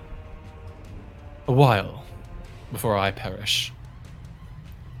die a while before I perish.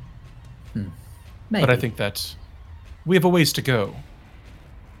 Maybe. But I think that we have a ways to go,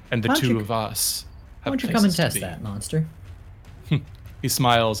 and the Why don't two you- of us Why have don't you come and places to test be. that, monster? He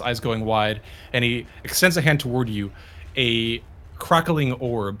smiles, eyes going wide, and he extends a hand toward you, a crackling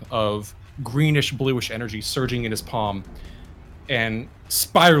orb of greenish bluish energy surging in his palm. and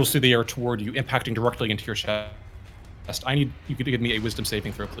spirals through the air toward you, impacting directly into your chest. I need you to give me a wisdom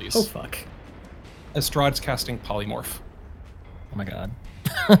saving throw, please. Oh, fuck. As Strahd's casting Polymorph. Oh my god.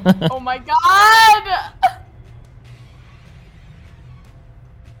 Oh my god!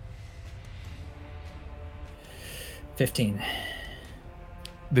 15.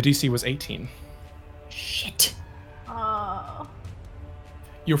 The DC was 18. Shit.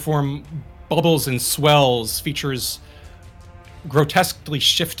 Your form bubbles and swells, features grotesquely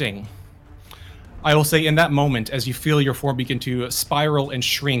shifting. I will say in that moment, as you feel your form begin to spiral and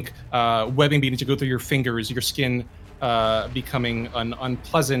shrink, webbing beginning to go through your fingers, your skin becoming an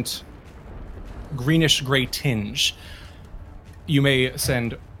unpleasant greenish-gray tinge, you may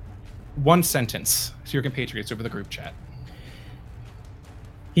send one sentence to your compatriots over the group chat.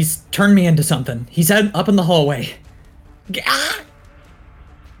 He's turned me into something. He's up in the hallway. Ah!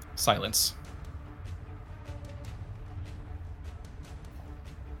 Silence.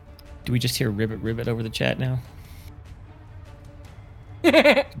 Do we just hear ribbit ribbit over the chat now?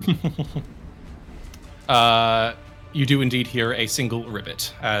 You do indeed hear a single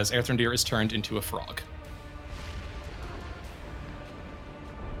ribbit as Erthrendir is turned into a frog.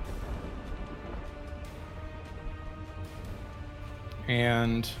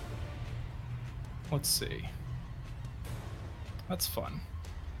 And let's see. That's fun.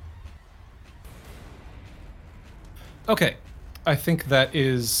 Okay, I think that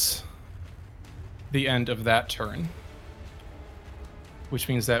is the end of that turn, which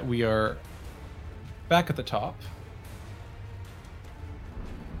means that we are back at the top.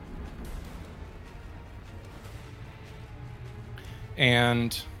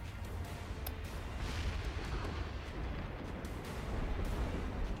 And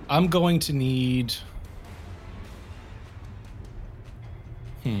I'm going to need...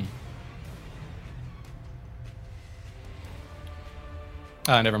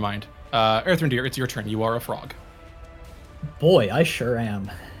 Never mind. Erthrendir, it's your turn. You are a frog. Boy, I sure am.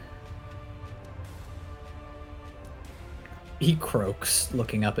 He croaks,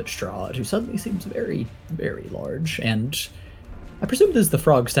 looking up at Strahd, who suddenly seems very, very large, and I presume this is the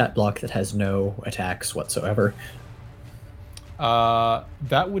frog stat block that has no attacks whatsoever.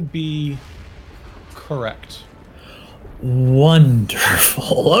 That would be correct.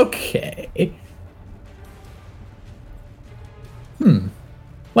 Wonderful. Okay.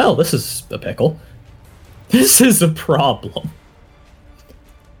 Well, this is a pickle. This is a problem.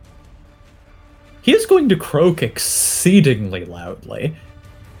 He is going to croak exceedingly loudly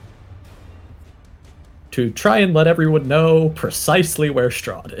to try and let everyone know precisely where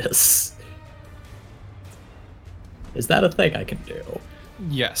Strahd is. Is that a thing I can do?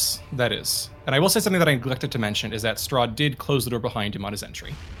 Yes, that is. And I will say something that I neglected to mention is that Strahd did close the door behind him on his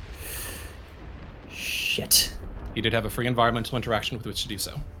entry. Shit. He did have a free environmental interaction with which to do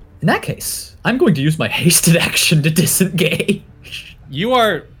so. In that case, I'm going to use my hasted action to disengage. You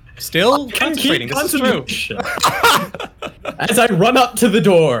are still concentrating. This is true. As I run up to the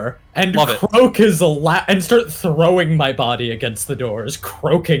door and Love it. croak and start throwing my body against the doors,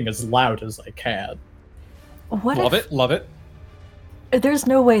 croaking as loud as I can. Love it. There's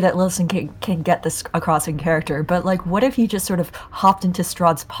no way that Lilson can get this across in character, but like, what if he just sort of hopped into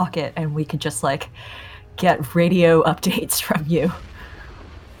Strahd's pocket and we could just like get radio updates from you?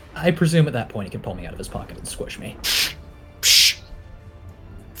 I presume at that point he can pull me out of his pocket and squish me. Psh.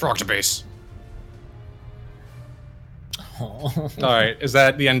 Frog to base. Alright, is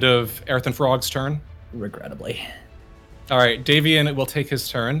that the end of Earthen Frog's turn? Regrettably. Alright, Davian will take his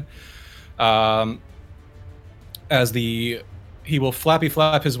turn. As he will flappy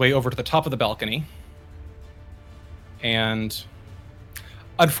flap his way over to the top of the balcony. And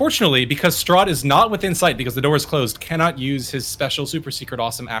unfortunately, because Strahd is not within sight because the door is closed, cannot use his special super secret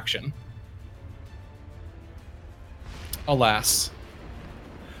awesome action. Alas.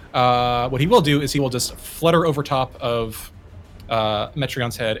 What he will do is he will just flutter over top of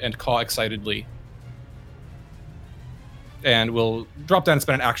Metrion's head and caw excitedly. And will drop down and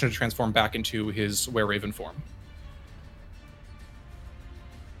spend an action to transform back into his were-raven form.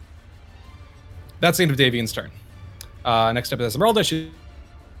 That's the end of Davian's turn. Next up is Esmeralda. She's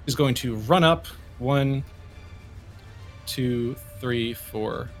going to run up 1, 2, 3,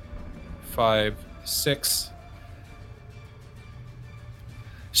 4, 5, 6.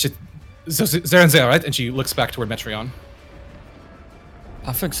 So Zaren's there, right? And she looks back toward Metrion.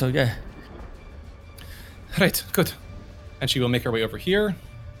 I think so, yeah. Right, good. And she will make her way over here,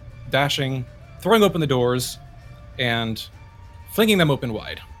 dashing, throwing open the doors, and flinging them open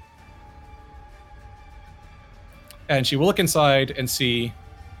wide. And she will look inside and see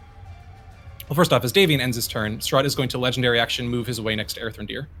Well, first off, as Davian ends his turn, Strahd is going to legendary action move his way next to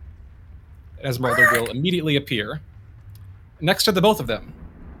Erthrindir. Esmeralda will immediately appear next to the both of them.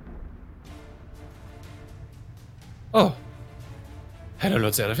 Oh. Hello,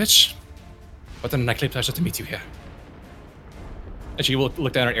 Lord Zerovich. What an unlikely pleasure to meet you here. And she will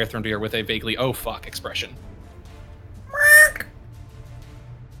look down at Erthrindir with a vaguely, oh fuck, expression.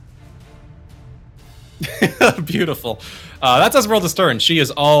 Beautiful. That's Esmeralda's turn. She is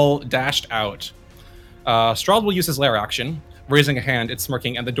all dashed out. Strahd will use his lair action, raising a hand, it's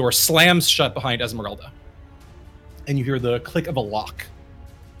smirking, and the door slams shut behind Esmeralda. And you hear the click of a lock.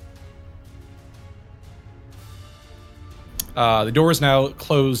 The door is now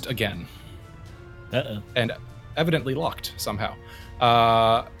closed again. Uh-oh. And evidently locked somehow.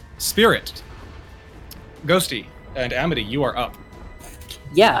 Spirit, Ghosty, and Amity, you are up.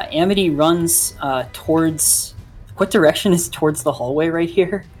 Yeah, Amity runs towards... What direction is towards the hallway right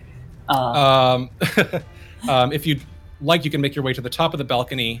here? If you'd like, you can make your way to the top of the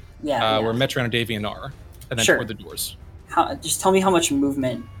balcony where Metron and Davian are, and then toward the doors. Just tell me how much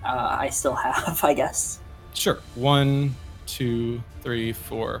movement I still have, I guess. Sure. 1, 2, 3,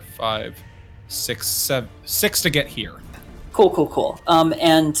 4, 5, 6, 7. 6 to get here. Cool.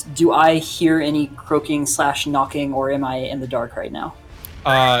 And do I hear any croaking / knocking, or am I in the dark right now?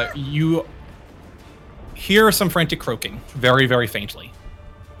 You hear some frantic croaking, very, very faintly.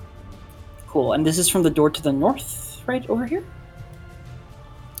 Cool. And this is from the door to the north, right over here?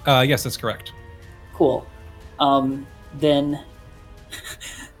 Yes, that's correct. Cool. Then...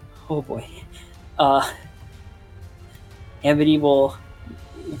 oh boy. Amity will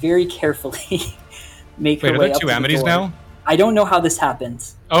very carefully make her way up to the door. Wait, are there 2 Amitys now? I don't know how this happened.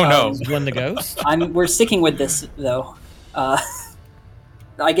 Oh no. One the ghost? We're sticking with this, though. I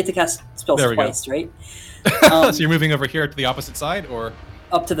get to cast spells twice, right? So you're moving over here to the opposite side, or?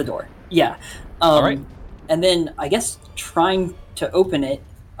 Up to the door, yeah. All right. And then, I guess, trying to open it,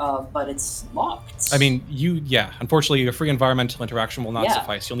 but it's locked. I mean, unfortunately, a free environmental interaction will not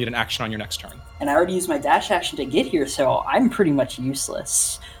suffice. You'll need an action on your next turn. And I already used my dash action to get here, so I'm pretty much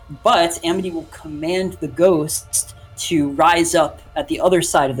useless. But Amity will command the ghost to rise up at the other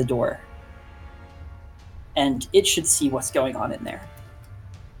side of the door. And it should see what's going on in there.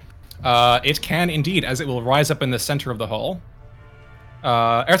 It can indeed, as it will rise up in the center of the hall.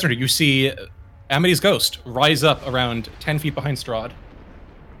 Erthrindir, you see Amity's ghost rise up around 10 feet behind Strahd.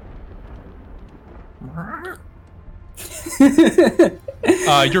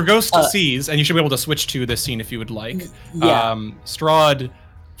 Your ghost sees, and you should be able to switch to this scene if you would like. Yeah. Strahd,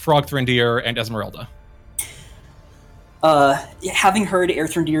 Frogthrindir, and Esmeralda. Having heard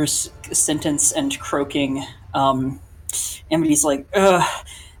Erthrindir's sentence and croaking, Amity's like,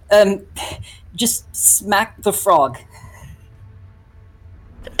 just smack the frog.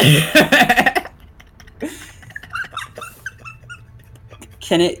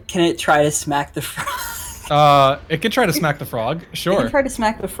 Can it try to smack the frog? It can try to smack the frog. Sure. It can try to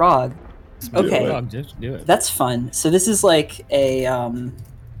smack the frog. Okay. Just do it. That's fun. So this is like a I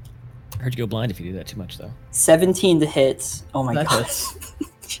heard you go blind if you do that too much, though. 17 to hit. Oh my That god. hits.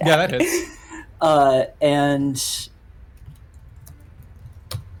 Yeah, that hits. And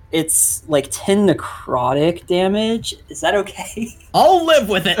it's like 10 necrotic damage. Is that okay? I'll live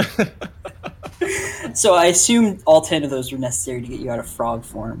with it. So I assume all 10 of those are necessary to get you out of frog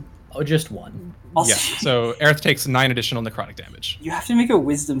form. Oh, just one. Yeah, so Aerith takes 9 additional necrotic damage. You have to make a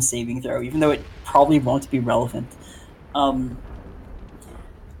wisdom saving throw, even though it probably won't be relevant.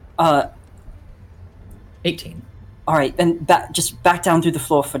 18. All right, then just back down through the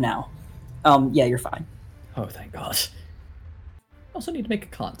floor for now. Yeah, you're fine. Oh, thank God. Also need to make a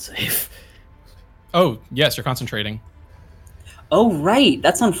con save. Oh, yes, you're concentrating. Oh, right.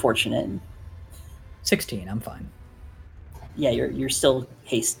 That's unfortunate. 16, I'm fine. Yeah, you're still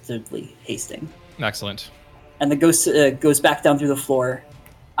hasting. Excellent. And the ghost goes back down through the floor.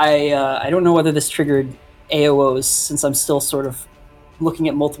 I don't know whether this triggered AOs, since I'm still sort of looking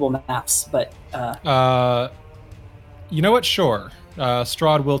at multiple maps, but... You know what? Sure.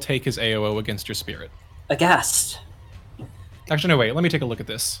 Strahd will take his AOO against your spirit. Aghast. Actually, no, wait. Let me take a look at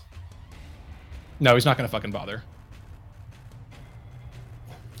this. No, he's not going to fucking bother.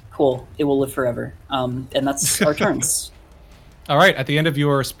 Cool. It will live forever. And that's our turns. All right. At the end of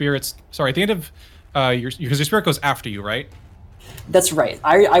your spirit's... Sorry, at the end of... because your spirit goes after you, right? That's right.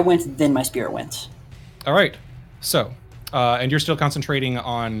 I went, then my spirit went. All right. So, and you're still concentrating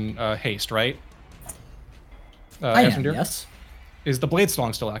on haste, right? I am, Essendir? yes. Is the Blade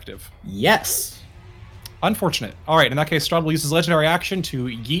Song still active? Yes. Unfortunate. All right, in that case, Strahd will use his legendary action to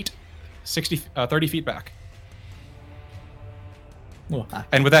yeet 30 feet back.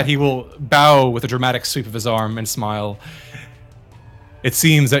 And with that, he will bow with a dramatic sweep of his arm and smile. It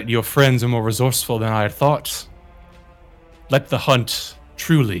seems that your friends are more resourceful than I had thought. Let the hunt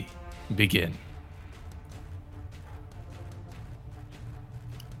truly begin.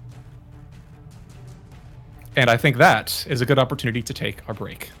 And I think that is a good opportunity to take our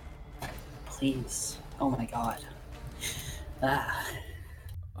break. Please. Oh my god.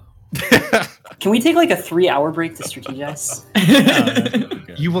 Can we take like a 3-hour break to strategize?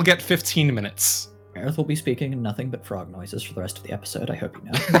 You will get 15 minutes. Gareth will be speaking in nothing but frog noises for the rest of the episode, I hope you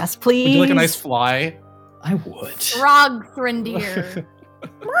know. Yes, please. Would you like a nice fly? I would. Frog Thrindir.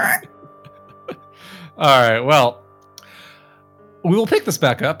 Alright, well, we will pick this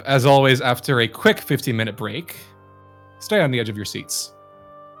back up, as always, after a quick 15-minute break. Stay on the edge of your seats,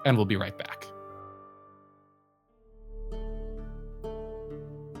 and we'll be right back.